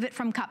can move it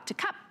from cup to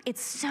cup.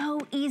 It's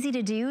so easy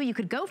to do. You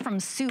could go from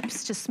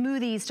soups to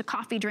smoothies to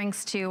coffee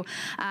drinks to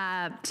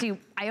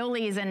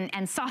aiolis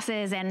and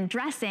sauces and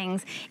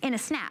dressings in a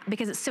snap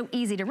because it's so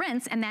easy to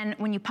rinse. And then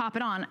when you pop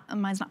it on,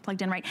 mine's not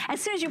plugged in right.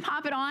 As soon as you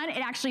pop it on, it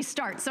actually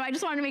starts. So I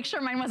just wanted to make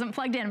sure mine wasn't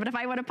plugged in, but if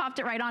I would have popped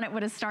it right on, it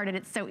would have started.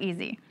 It's so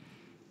easy.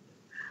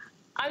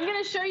 I'm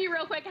gonna show you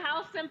real quick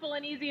how simple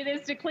and easy it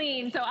is to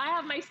clean. So I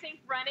have my sink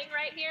running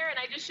right here, and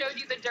I just showed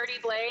you the dirty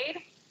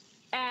blade.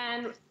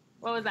 And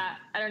what was that?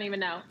 I don't even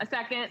know. A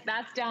second,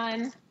 that's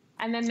done.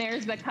 And then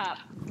there's the cup.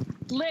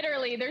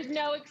 Literally, there's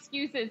no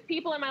excuses.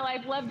 People in my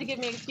life love to give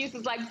me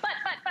excuses like, but,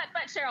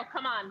 Cheryl,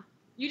 come on.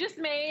 You just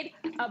made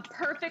a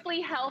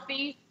perfectly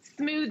healthy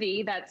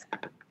smoothie that's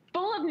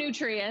full of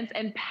nutrients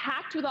and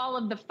packed with all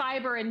of the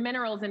fiber and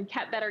minerals and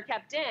that are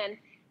kept in,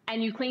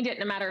 and you cleaned it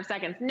in a matter of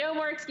seconds. No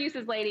more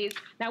excuses, ladies.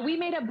 Now, we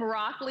made a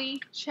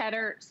broccoli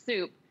cheddar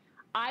soup.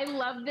 I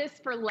love this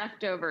for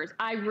leftovers.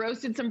 I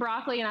roasted some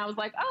broccoli and I was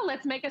like, oh,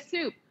 let's make a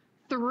soup.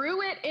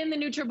 Threw it in the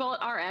NutriBullet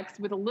RX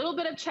with a little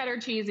bit of cheddar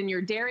cheese in your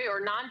dairy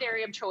or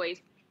non-dairy of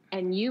choice,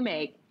 and you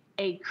make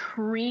a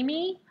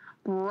creamy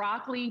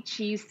broccoli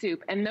cheese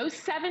soup. And those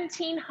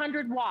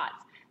 1,700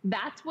 watts,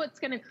 that's what's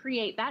gonna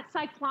create that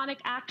cyclonic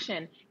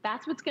action.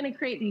 That's what's gonna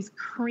create these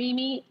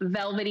creamy,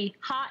 velvety,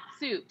 hot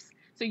soups.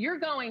 So you're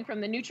going from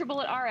the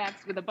NutriBullet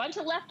RX with a bunch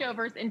of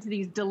leftovers into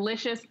these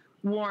delicious,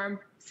 warm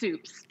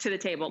soups to the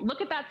table.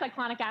 Look at that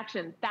cyclonic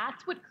action.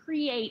 That's what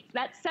creates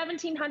that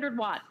 1,700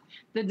 watts,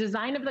 the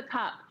design of the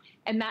cup,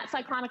 and that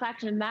cyclonic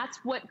action. That's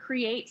what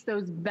creates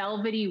those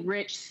velvety,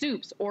 rich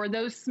soups or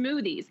those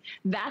smoothies.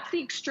 That's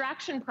the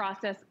extraction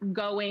process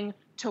going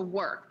to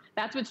work.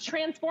 That's what's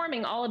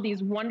transforming all of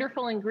these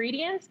wonderful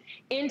ingredients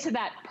into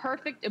that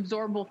perfect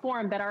absorbable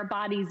form that our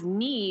bodies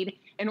need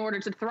in order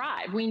to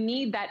thrive. We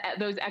need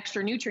those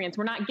extra nutrients.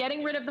 We're not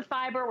getting rid of the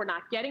fiber. We're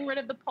not getting rid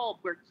of the pulp.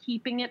 We're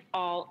keeping it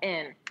all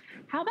in.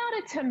 How about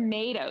a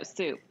tomato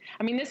soup?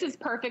 I mean, this is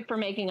perfect for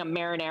making a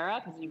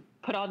marinara because you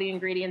put all the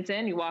ingredients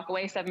in, you walk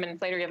away, 7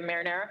 minutes later, you have a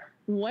marinara.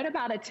 What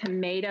about a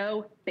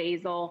tomato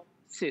basil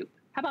soup?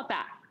 How about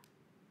that?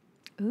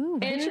 Ooh,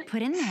 what did you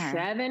put in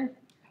there?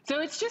 So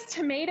it's just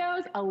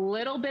tomatoes, a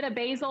little bit of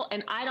basil,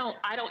 and I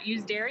don't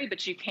use dairy,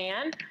 but you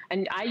can.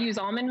 And I use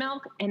almond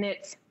milk, and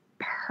it's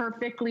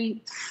perfectly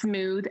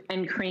smooth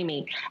and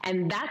creamy.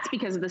 And that's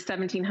because of the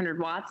 1,700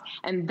 watts,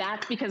 and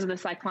that's because of the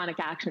cyclonic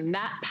action.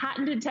 That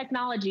patented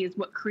technology is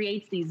what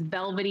creates these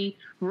velvety,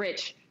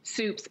 rich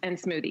soups and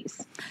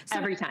smoothies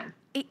every time.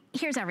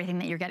 Here's everything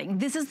that you're getting.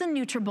 This is the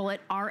NutriBullet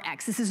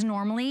RX. This is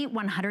normally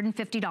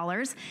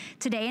 $150.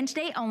 Today and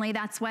today only,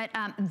 that's what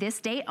this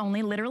date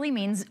only literally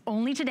means.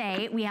 Only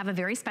today, we have a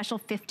very special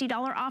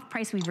 $50 off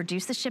price. We've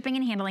reduced the shipping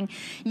and handling.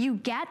 You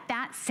get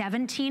that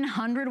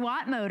 1,700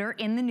 watt motor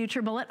in the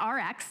NutriBullet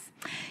RX.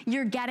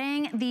 You're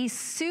getting the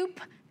soup,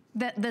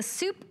 the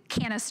soup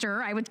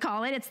canister, I would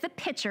call it. It's the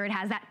pitcher. It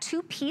has that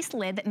 2-piece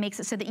lid that makes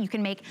it so that you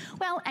can make,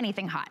 well,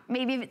 anything hot.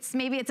 Maybe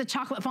it's a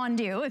chocolate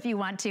fondue if you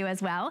want to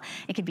as well.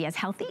 It could be as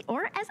healthy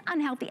or as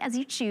unhealthy as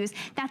you choose.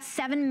 That's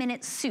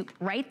 7-minute soup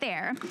right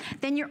there.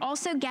 Then you're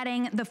also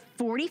getting the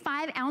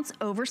 45-ounce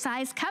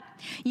oversized cup.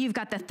 You've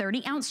got the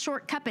 30-ounce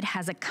short cup. It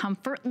has a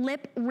comfort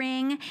lip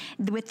ring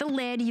with the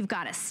lid. You've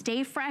got a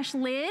Stay Fresh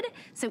lid.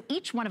 So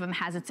each one of them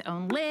has its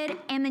own lid.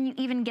 And then you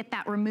even get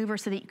that remover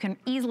so that you can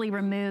easily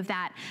remove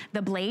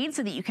the blade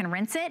so that you can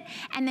rinse it.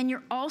 And then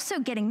you're also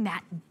getting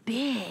that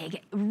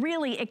big,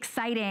 really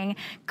exciting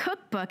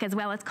cookbook as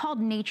well. It's called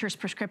Nature's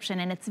Prescription,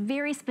 and it's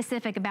very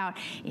specific about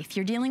if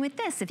you're dealing with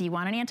this, if you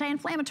want an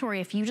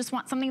anti-inflammatory, if you just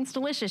want something that's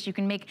delicious, you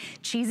can make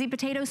cheesy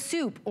potato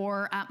soup,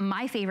 or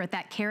my favorite,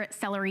 that carrot,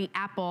 celery,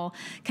 apple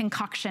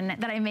concoction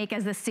that I make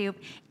as a soup.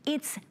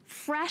 It's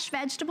fresh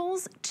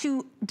vegetables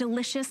to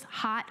delicious,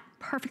 hot,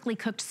 perfectly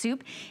cooked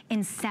soup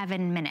in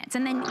 7 minutes.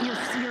 And then your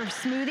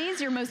smoothies,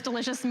 your most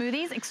delicious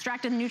smoothies,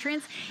 extracted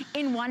nutrients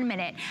in 1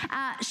 minute.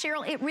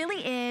 Cheryl, it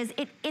really is,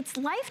 it's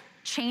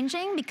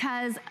life-changing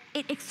because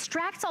it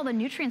extracts all the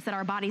nutrients that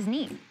our bodies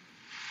need.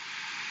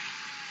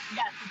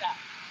 Yes, it does.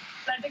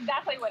 That's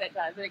exactly what it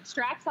does. It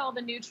extracts all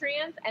the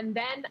nutrients, and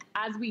then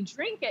as we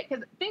drink it,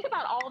 because think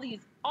about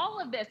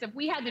all of this, if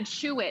we had to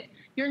chew it,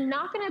 you're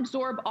not going to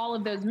absorb all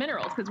of those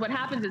minerals, because what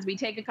happens is we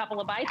take a couple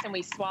of bites and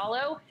we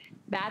swallow.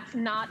 That's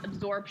not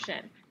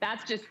absorption.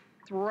 That's just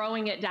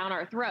throwing it down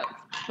our throats.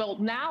 So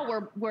now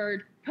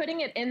we're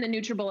putting it in the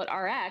NutriBullet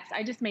RX.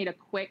 I just made a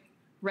quick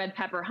red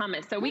pepper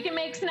hummus. So we can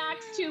make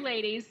snacks too,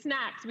 ladies.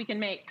 Snacks we can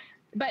make.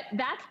 But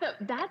that's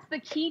the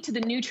key to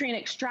the nutrient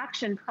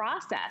extraction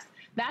process.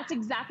 That's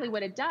exactly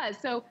what it does.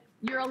 So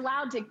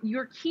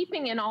you're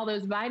keeping in all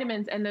those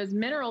vitamins and those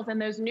minerals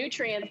and those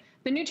nutrients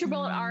The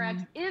NutriBullet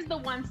RX is the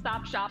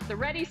one-stop shop, the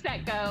ready,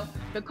 set, go,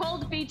 the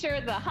cold feature,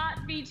 the hot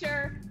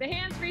feature, the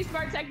hands-free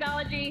smart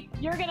technology.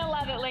 You're gonna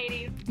love it,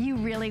 ladies. You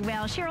really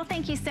will. Cheryl,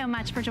 thank you so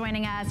much for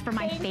joining us for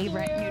my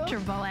favorite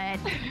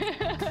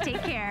NutriBullet.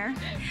 Take care.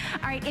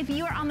 All right, if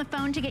you are on the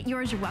phone to get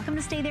yours, you're welcome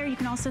to stay there. You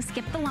can also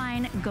skip the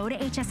line, go to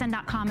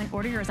hsn.com and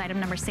order yours, item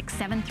number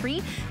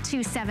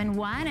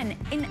 673271. And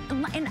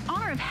in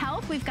honor of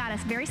health, we've got a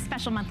very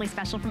special monthly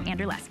special from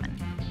Andrew Lessman.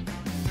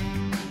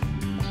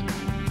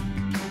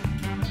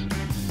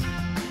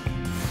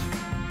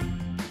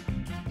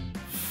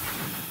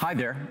 Hi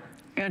there,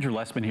 Andrew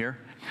Lessman here.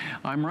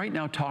 I'm right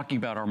now talking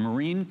about our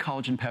marine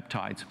collagen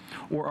peptides,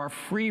 or our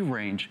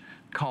free-range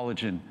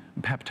collagen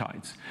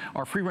peptides.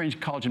 Our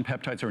free-range collagen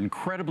peptides are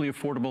incredibly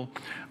affordable.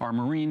 Our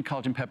marine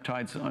collagen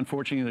peptides,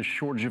 unfortunately, there's a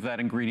shortage of that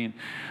ingredient,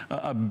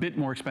 a bit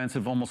more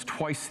expensive, almost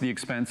twice the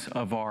expense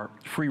of our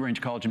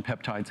free-range collagen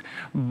peptides.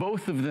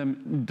 Both of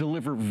them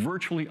deliver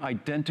virtually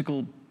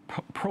identical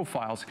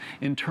profiles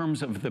in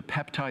terms of the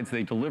peptides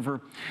they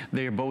deliver.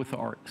 They both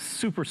are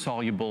super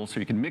soluble, so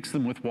you can mix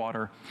them with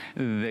water.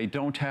 They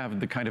don't have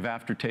the kind of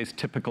aftertaste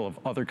typical of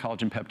other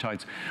collagen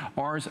peptides.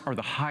 Ours are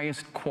the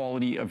highest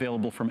quality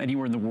available from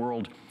anywhere in the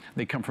world.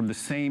 They come from the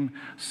same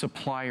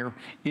supplier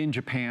in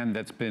Japan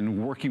that's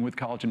been working with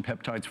collagen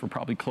peptides for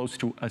probably close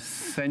to a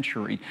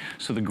century.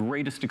 So the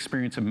greatest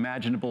experience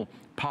imaginable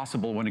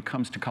possible when it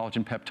comes to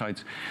collagen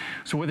peptides.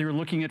 So whether you're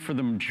looking at for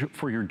them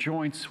for your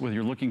joints, whether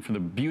you're looking for the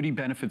beauty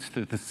benefits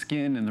to the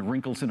skin and the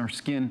wrinkles in our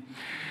skin,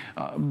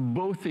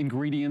 both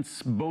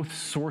ingredients, both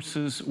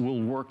sources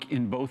will work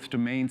in both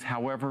domains.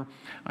 However,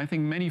 I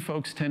think many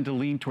folks tend to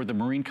lean toward the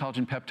marine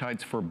collagen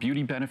peptides for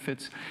beauty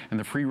benefits and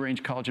the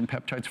free-range collagen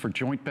peptides for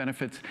joint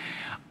benefits.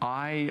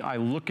 I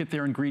look at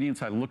their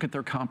ingredients, I look at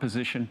their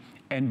composition,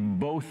 and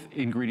both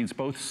ingredients,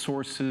 both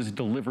sources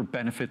deliver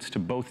benefits to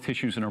both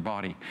tissues in our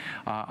body.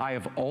 I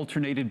have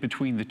alternated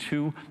between the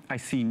two. I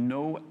see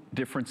no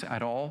difference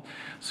at all.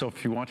 So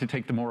if you want to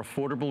take the more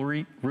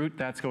affordable route,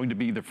 that's going to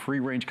be the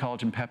free-range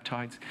collagen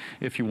peptides.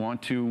 If you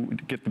want to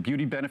get the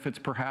beauty benefits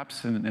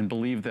perhaps and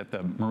believe that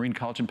the marine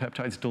collagen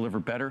peptides deliver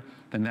better,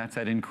 then that's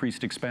at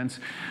increased expense.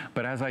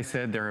 But as I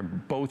said, they're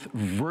both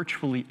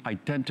virtually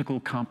identical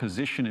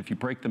composition. If you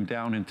break them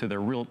down into their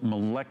real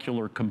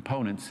molecular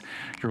components,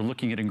 you're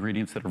looking at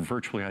ingredients that are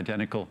virtually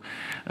identical.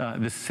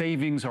 The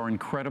savings are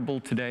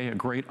incredible today, a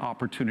great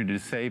opportunity to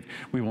save.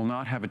 We will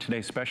not have a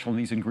Today Special on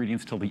these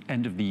ingredients till the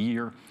end of the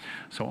year.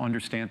 So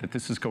understand that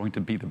this is going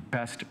to be the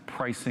best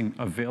pricing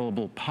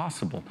available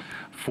possible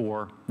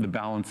for the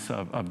balance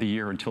of the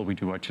year until we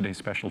do our Today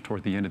Special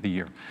toward the end of the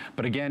year.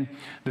 But again,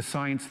 the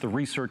science, the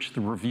research,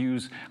 the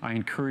reviews, I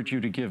encourage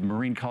you to give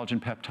marine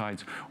collagen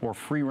peptides or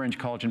free-range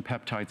collagen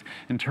peptides.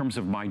 In terms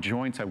of my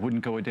joints, I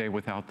wouldn't go a day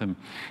without them.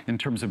 In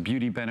terms of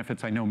beauty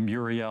benefits, I know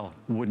Muriel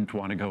wouldn't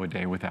want to go a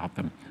day without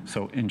them.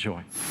 So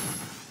enjoy.